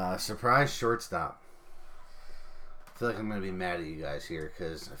 Surprise shortstop. I feel like I'm going to be mad at you guys here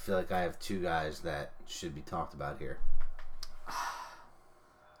because I feel like I have two guys that should be talked about here.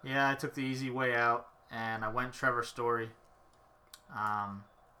 Yeah, I took the easy way out, and I went Trevor Story.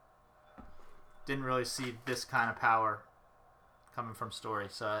 Didn't really see this kind of power coming from Story,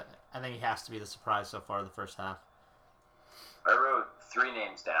 so I think he has to be the surprise so far the first half. I wrote 3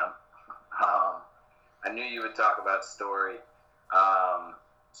 names down. I knew you would talk about Story.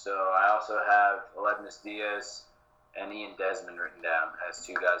 So I also have Aledmus Diaz and Ian Desmond written down as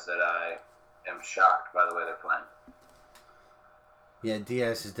 2 guys that I am shocked by the way they're playing. Yeah,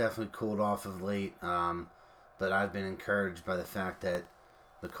 Diaz has definitely cooled off of late, but I've been encouraged by the fact that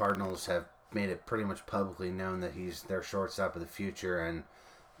the Cardinals have made it pretty much publicly known that he's their shortstop of the future, and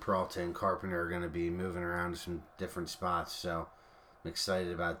Peralta and Carpenter are going to be moving around to some different spots, so I'm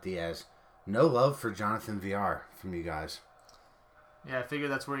excited about Diaz. No love for Jonathan Villar from you guys. Yeah, I figured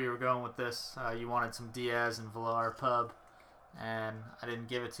that's where you were going with this. You wanted some Diaz and Villar pub, and I didn't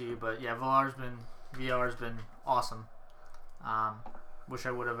give it to you, but yeah, Villar's been awesome. Wish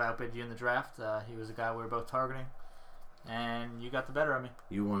I would have outbid you in the draft. He was a guy we were both targeting, and you got the better of me.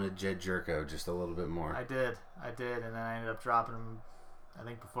 You wanted Jed Jerko just a little bit more. I did, and then I ended up dropping him, I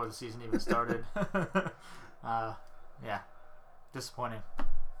think, before the season even started. Yeah, disappointing.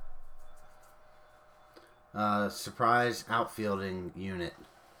 Surprise outfielding unit.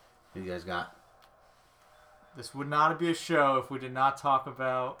 Who you guys got? This would not be a show if we did not talk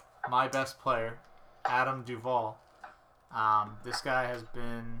about my best player, Adam Duvall. This guy has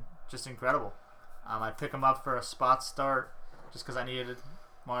been just incredible. I pick him up for a spot start just because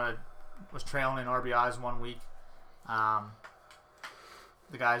was trailing in RBIs 1 week.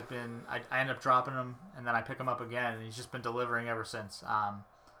 The guy's been. I end up dropping him, and then I pick him up again, and he's just been delivering ever since.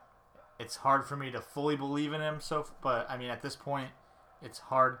 It's hard for me to fully believe in him, but I mean, at this point, it's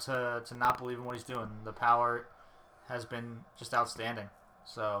hard to not believe in what he's doing. The power has been just outstanding.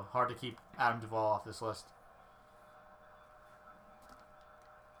 So hard to keep Adam Duvall off this list.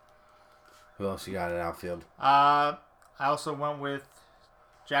 Who else you got at outfield? I also went with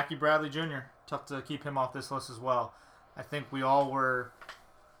Jackie Bradley Jr. Tough to keep him off this list as well. I think we all were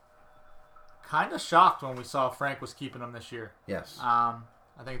kind of shocked when we saw Frank was keeping him this year. Yes.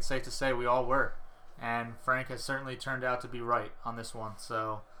 I think it's safe to say we all were. And Frank has certainly turned out to be right on this one.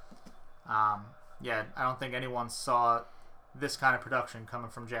 So, yeah, I don't think anyone saw this kind of production coming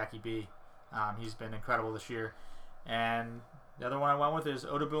from Jackie B. He's been incredible this year. And the other one I went with is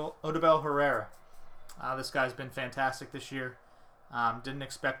Odubel Herrera. This guy's been fantastic this year. Didn't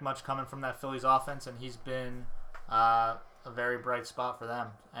expect much coming from that Phillies offense, and he's been a very bright spot for them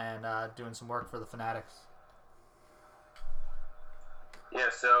and doing some work for the Fanatics. Yeah,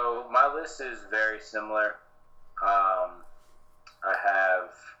 so my list is very similar. I have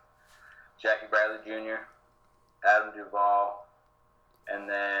Jackie Bradley Jr., Adam Duvall, and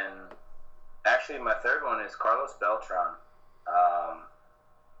then actually my third one is Carlos Beltran.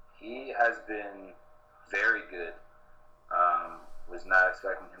 He has been very good. Was not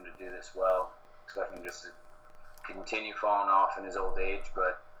expecting him to do this well. Expecting him just to continue falling off in his old age,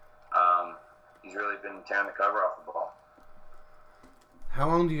 but he's really been tearing the cover off the ball. How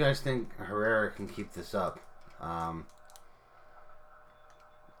long do you guys think Herrera can keep this up?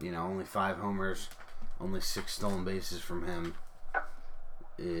 Only 5 homers, only 6 stolen bases from him.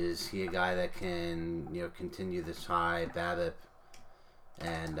 Is he a guy that can, continue this high BABIP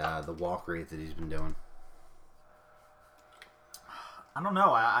and the walk rate that he's been doing? I don't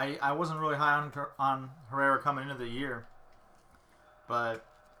know. I wasn't really high on Herrera coming into the year, but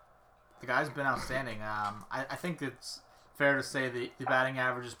the guy's been outstanding. I think it's fair to say the batting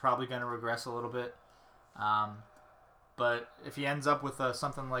average is probably going to regress a little bit. But if he ends up with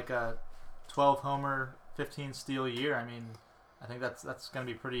something like a 12 homer, 15 steal year, I mean, I think that's going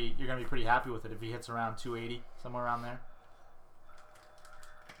to be pretty. You're going to be pretty happy with it if he hits around 280, somewhere around there.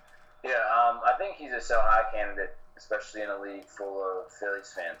 Yeah, I think he's a sell high candidate, especially in a league full of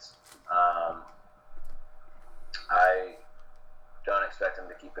Phillies fans. I don't expect him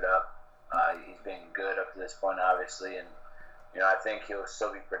to keep it up. He's been good up to this point, obviously, and I think he'll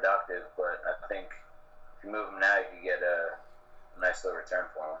still be productive. But I think if you move him now, you can get a nice little return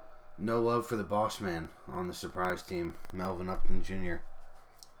for him. No love for the boss man on the surprise team, Melvin Upton Jr.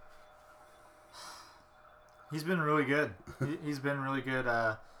 He's been really good. He's been really good.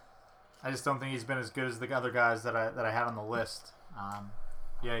 I just don't think he's been as good as the other guys that I had on the list.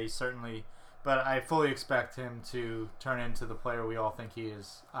 Yeah, he's certainly, but I fully expect him to turn into the player we all think he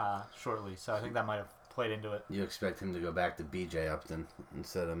is shortly. So I think that might have played into it. You expect him to go back to B.J. Upton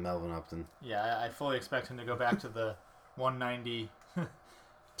instead of Melvin Upton? Yeah, I fully expect him to go back to the 190,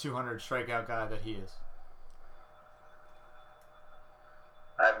 200 strikeout guy that he is.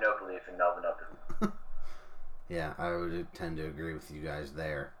 I have no belief in Melvin Upton. Yeah, I would tend to agree with you guys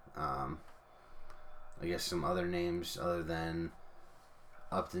there. I guess some other names other than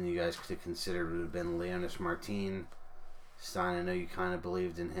Upton you guys could have considered would have been Leonys Martin. Stein, I know you kind of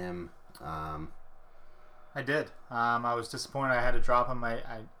believed in him. I did. I was disappointed I had to drop him. I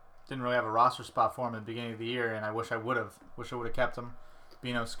didn't really have a roster spot for him at the beginning of the year, and I wish I would have. Wish I would have kept him.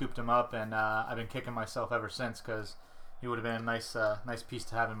 Bino scooped him up, and I've been kicking myself ever since because he would have been a nice piece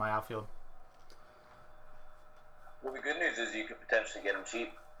to have in my outfield. Well, the good news is you could potentially get him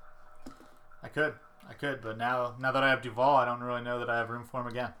cheap. I could, but now that I have Duvall, I don't really know that I have room for him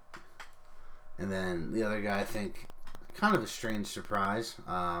again. And then the other guy, I think, kind of a strange surprise.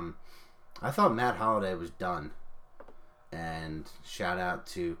 I thought Matt Holliday was done. And shout out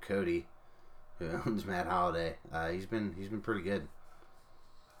to Cody, who owns Matt Holliday. He's been pretty good.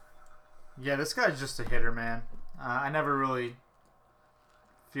 Yeah, this guy's just a hitter, man. I never really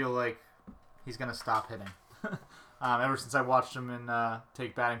feel like he's gonna stop hitting. Ever since I watched him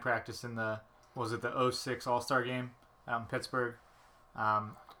take batting practice in the 06 All-Star game out in Pittsburgh,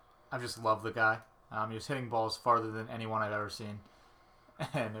 I've just loved the guy. He was hitting balls farther than anyone I've ever seen,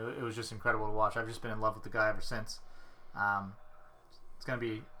 and it was just incredible to watch. I've just been in love with the guy ever since. It's gonna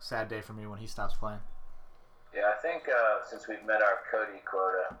be a sad day for me when he stops playing. Yeah, I think since we've met our Cody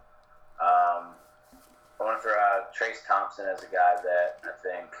quota, I want to throw out Trace Thompson as a guy that I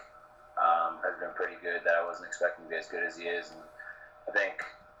think has been pretty good that I wasn't expecting to be as good as he is. And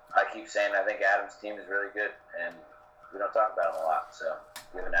I keep saying I think Adam's team is really good, and we don't talk about him a lot, so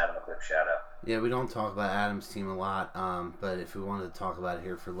giving Adam a quick shout out. Yeah, we don't talk about Adam's team a lot, but if we wanted to talk about it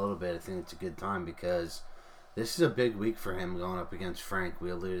here for a little bit, I think it's a good time because this is a big week for him going up against Frank. We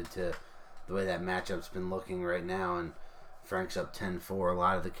alluded to the way that matchup's been looking right now, and Frank's up 10-4. A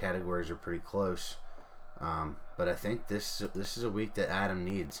lot of the categories are pretty close, but I think this is a week that Adam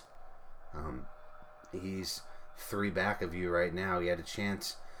needs. He's 3 back of you right now. He had a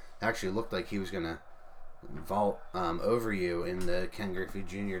chance. Actually, looked like he was going to vault over you in the Ken Griffey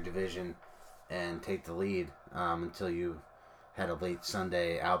Jr. division and take the lead until you had a late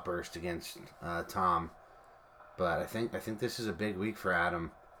Sunday outburst against Tom. But I think this is a big week for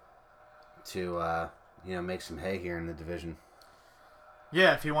Adam to make some hay here in the division.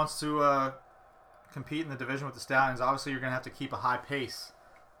 Yeah, if he wants to compete in the division with the Stallions, obviously you're going to have to keep a high pace.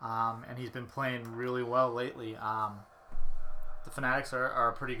 And he's been playing really well lately. The Fanatics are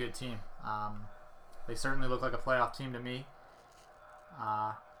a pretty good team. They certainly look like a playoff team to me.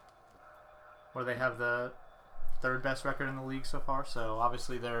 Where they have the 3rd best record in the league so far. So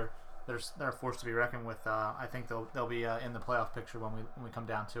obviously they're a force to be reckoned with. I think they'll be in the playoff picture when we come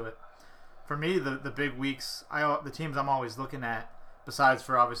down to it. For me, the big weeks, the teams I'm always looking at, besides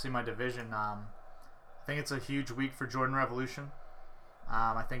for obviously my division, I think it's a huge week for Jordan Revolution.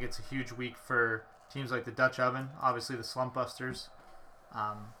 I think it's a huge week for teams like the Dutch Oven, obviously the Slump Busters.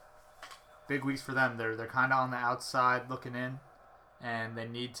 Big weeks for them. They're kind of on the outside looking in, and they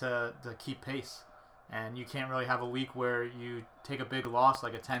need to keep pace. And you can't really have a week where you take a big loss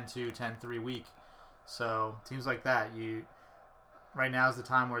like a 10-2, 10-3 week. So teams like that, right now is the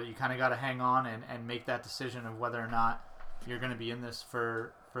time where you kind of got to hang on and make that decision of whether or not you're going to be in this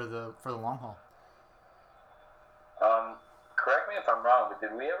for the long haul. Correct me if I'm wrong, but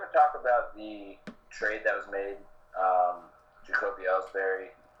did we ever talk about the trade that was made, Jacoby Ellsbury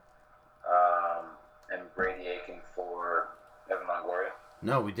and Brady Aiken for Evan Longoria?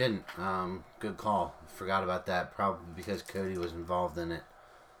 No, we didn't. Good call. Forgot about that, probably because Cody was involved in it.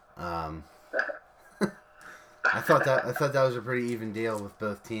 I thought that was a pretty even deal with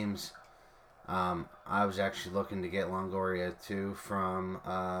both teams. I was actually looking to get Longoria too from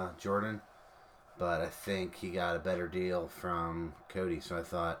Jordan, but I think he got a better deal from Cody. So I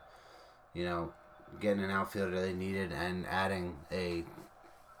thought, getting an outfielder they needed and adding a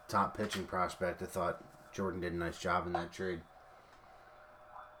top pitching prospect, I thought Jordan did a nice job in that trade.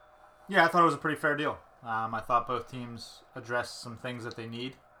 Yeah, I thought it was a pretty fair deal. I thought both teams addressed some things that they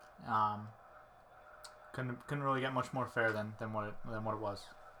need. Couldn't really get much more fair than what it was.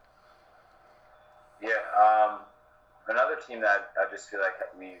 Yeah, another team that I just feel like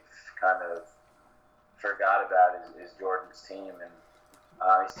we've kind of forgot about is Jordan's team, and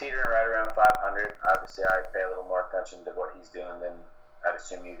he's teetering right around 500. Obviously, I pay a little more attention to what he's doing than I'd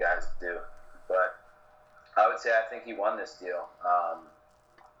assume you guys do, but I would say I think he won this deal.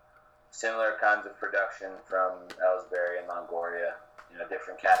 Similar kinds of production from Ellsbury and Longoria,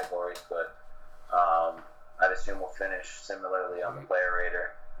 different categories, but I'd assume we'll finish similarly on the player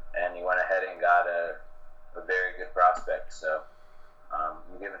rater, and he went ahead and got a very good prospect, so I'm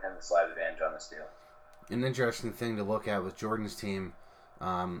giving him the slight advantage on this deal. An interesting thing to look at with Jordan's team,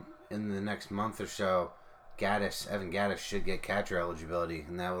 in the next month or so, Evan Gaddis should get catcher eligibility,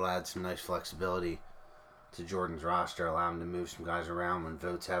 and that will add some nice flexibility to Jordan's roster, allow him to move some guys around when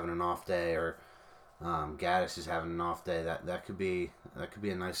Vogt's having an off day or Gaddis is having an off day. That could be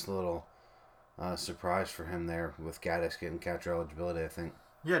a nice little surprise for him there with Gaddis getting catcher eligibility, I think.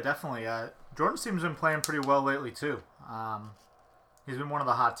 Yeah, definitely. Jordan's team's been playing pretty well lately too. He's been one of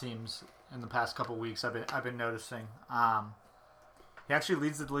the hot teams in the past couple weeks. I've been noticing. He actually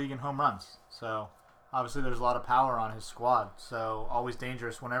leads the league in home runs. So obviously there's a lot of power on his squad. So always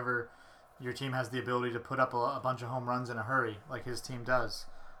dangerous whenever your team has the ability to put up a bunch of home runs in a hurry, like his team does.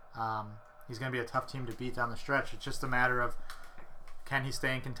 He's going to be a tough team to beat down the stretch. It's just a matter of, can he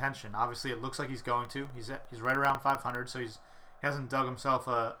stay in contention? Obviously, it looks like he's going to. He's right around 500, so he hasn't dug himself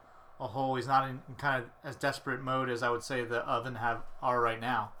a hole. He's not in kind of as desperate mode as I would say the Oven are right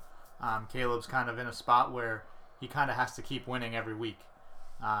now. Caleb's kind of in a spot where he kind of has to keep winning every week.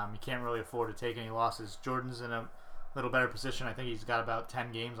 He can't really afford to take any losses. Jordan's in a little better position. I think he's got about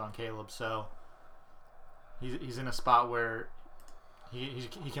 10 games on Caleb, so he's in a spot where he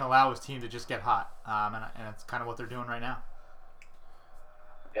can allow his team to just get hot, and it's kind of what they're doing right now.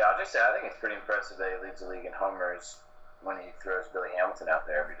 Yeah, I'll just say I think it's pretty impressive that he leads the league in homers when he throws Billy Hamilton out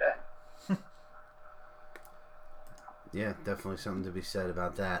there every day. Yeah, definitely something to be said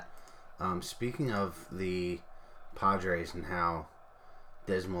about that. Speaking of the Padres and how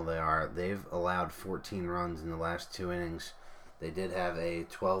dismal they are. They've allowed 14 runs in the last 2 innings. They did have a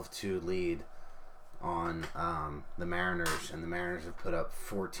 12-2 lead on the Mariners, and the Mariners have put up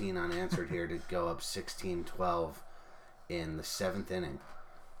 14 unanswered here to go up 16-12 in the 7th inning.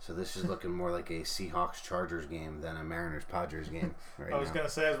 So this is looking more like a Seahawks-Chargers game than a Mariners-Padres game right I was now. going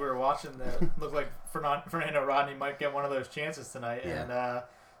to say, as we were watching that, looked like Fernando Rodney might get one of those chances tonight. Yeah. And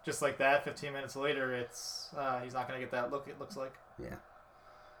just like that, 15 minutes later, it's he's not going to get that look, it looks like. Yeah.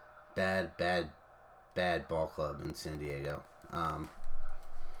 Bad ball club in San Diego. All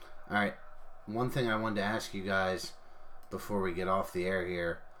right. One thing I wanted to ask you guys before we get off the air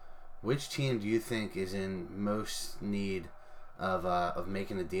here, which team do you think is in most need of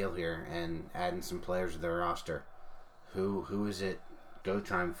making a deal here and adding some players to their roster? Who is it go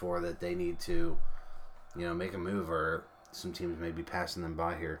time for that they need to, make a move, or some teams may be passing them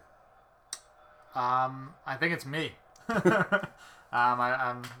by here? I think it's me.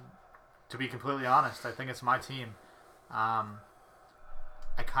 I'm to be completely honest, I think it's my team. I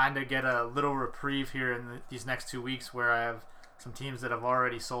kind of get a little reprieve here in these next 2 weeks where I have some teams that have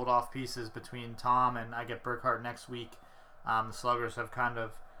already sold off pieces between Tom and I get Burkhart next week. The Sluggers have kind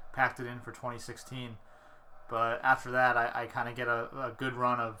of packed it in for 2016. But after that, I kind of get a good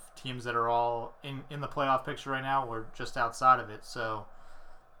run of teams that are all in the playoff picture right now or just outside of it. So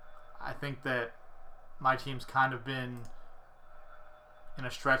I think that my team's kind of been in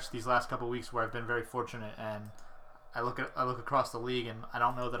a stretch these last couple of weeks where I've been very fortunate, and I look across the league, and I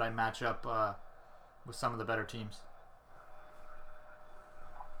don't know that I match up with some of the better teams.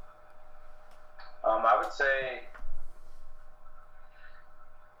 I would say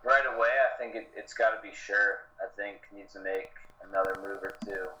right away, I think it's got to be Scher. I think needs to make another move or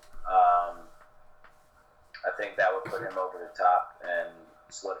two. I think that would put him over the top and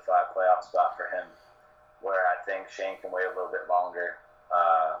solidify a playoff spot for him, where I think Shane can wait a little bit longer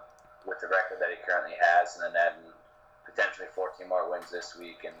with the record that he currently has, and then adding potentially 14 more wins this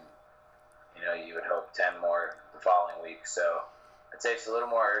week, and you would hope 10 more the following week. So I'd say it's a little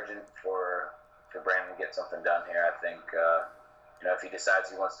more urgent for Brandon to get something done here. I think if he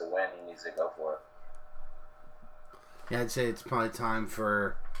decides he wants to win, he needs to go for it. Yeah, I'd say it's probably time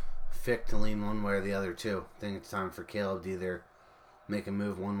for Fick to lean one way or the other too. I think it's time for Caleb to either make a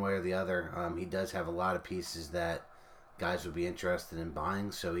move one way or the other. He does have a lot of pieces that guys would be interested in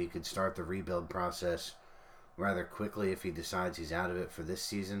buying, so he could start the rebuild process rather quickly if he decides he's out of it for this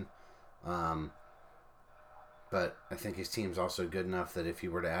season. But I think his team's also good enough that if he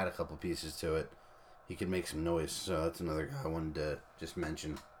were to add a couple pieces to it, he could make some noise. So that's another guy I wanted to just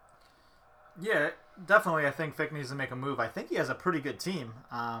mention. Yeah, definitely. I think Fick needs to make a move. I think he has a pretty good team.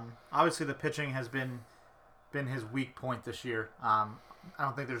 Obviously, the pitching has been his weak point this year. I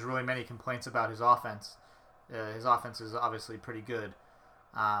don't think there's really many complaints about his offense. His offense is obviously pretty good.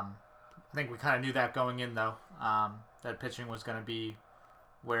 I think we kind of knew that going in, though, that pitching was going to be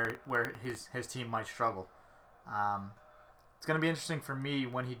where his team might struggle. It's going to be interesting for me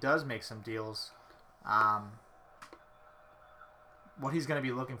when he does make some deals, what he's going to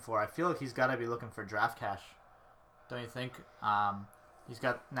be looking for. I feel like he's got to be looking for draft cash, don't you think? He's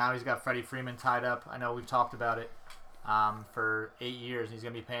got Freddie Freeman tied up. I know we've talked about it for 8 years. He's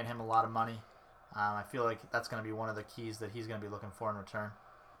going to be paying him a lot of money. I feel like that's going to be one of the keys that he's going to be looking for in return.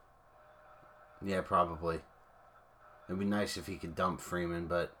 Yeah, probably. It'd be nice if he could dump Freeman,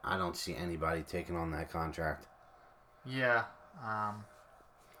 but I don't see anybody taking on that contract. Yeah.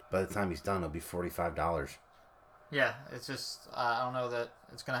 By the time he's done, it'll be $45. Yeah, it's just, I don't know that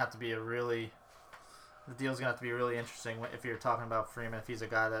it's going to have to be the deal's going to have to be really interesting if you're talking about Freeman, if he's a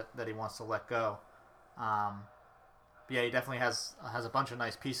guy that he wants to let go. But yeah, he definitely has a bunch of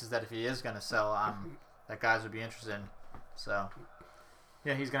nice pieces that if he is going to sell, that guys would be interested in. So,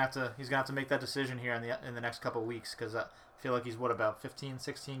 yeah, he's gonna have to make that decision here in the next couple of weeks, because I feel like he's about 15,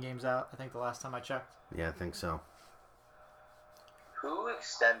 16 games out. I think the last time I checked. Yeah, I think so. Who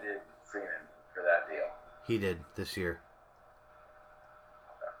extended Freeman for that deal? He did this year.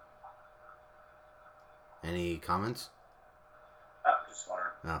 Any comments? Just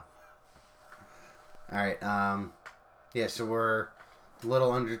wondering. No. All right. Yeah, so we're a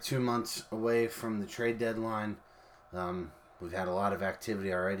little under 2 months away from the trade deadline. We've had a lot of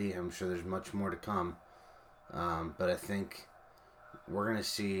activity already. I'm sure there's much more to come. But I think we're going to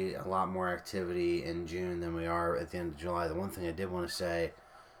see a lot more activity in June than we are at the end of July. The one thing I did want to say,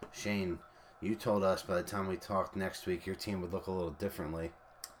 Shane, you told us by the time we talked next week, your team would look a little differently.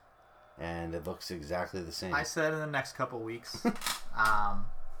 And it looks exactly the same. I said in the next couple of weeks.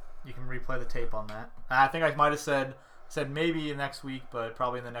 You can replay the tape on that. I think I might have said maybe next week, but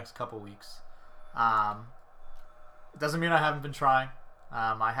probably in the next couple of weeks. It doesn't mean I haven't been trying.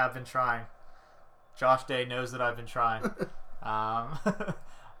 I have been trying. Josh Day knows that I've been trying.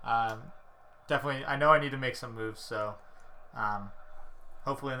 Definitely, I know I need to make some moves. So,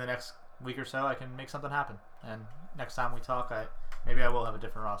 hopefully in the next week or so, I can make something happen. And next time we talk, maybe I will have a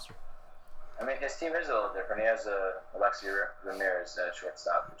different roster. I mean, his team is a little different. He has Alexi Ramirez at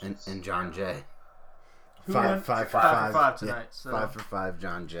shortstop. And John Jay. Who Five went? for 5 5 tonight. Yeah, So 5 for 5,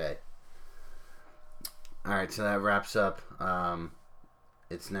 John Jay. All right, so that wraps up.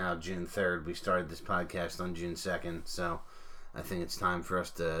 It's now June 3rd. We started this podcast on June 2nd, so I think it's time for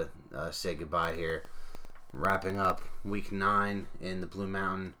us to say goodbye here. Wrapping up Week 9 in the Blue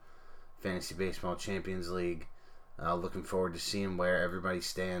Mountain Fantasy Baseball Champions League. Looking forward to seeing where everybody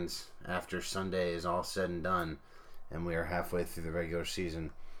stands after Sunday is all said and done, and we are halfway through the regular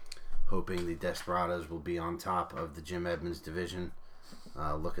season. Hoping the Desperados will be on top of the Jim Edmonds division.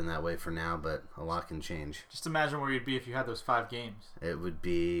 Looking that way for now, but a lot can change. just imagine where you'd be if you had those 5 games. It would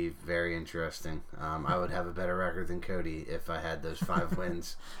be very interesting. I would have a better record than Cody if I had those 5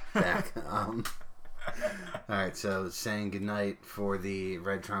 wins back. All right, so saying goodnight for the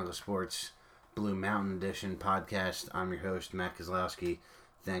Red Triangle Sports Blue Mountain Edition podcast. I'm your host, Matt Kozlowski.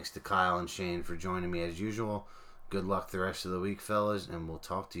 Thanks to Kyle and Shane for joining me as usual. Good luck the rest of the week, fellas, and we'll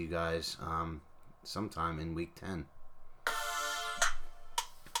talk to you guys sometime in Week 10.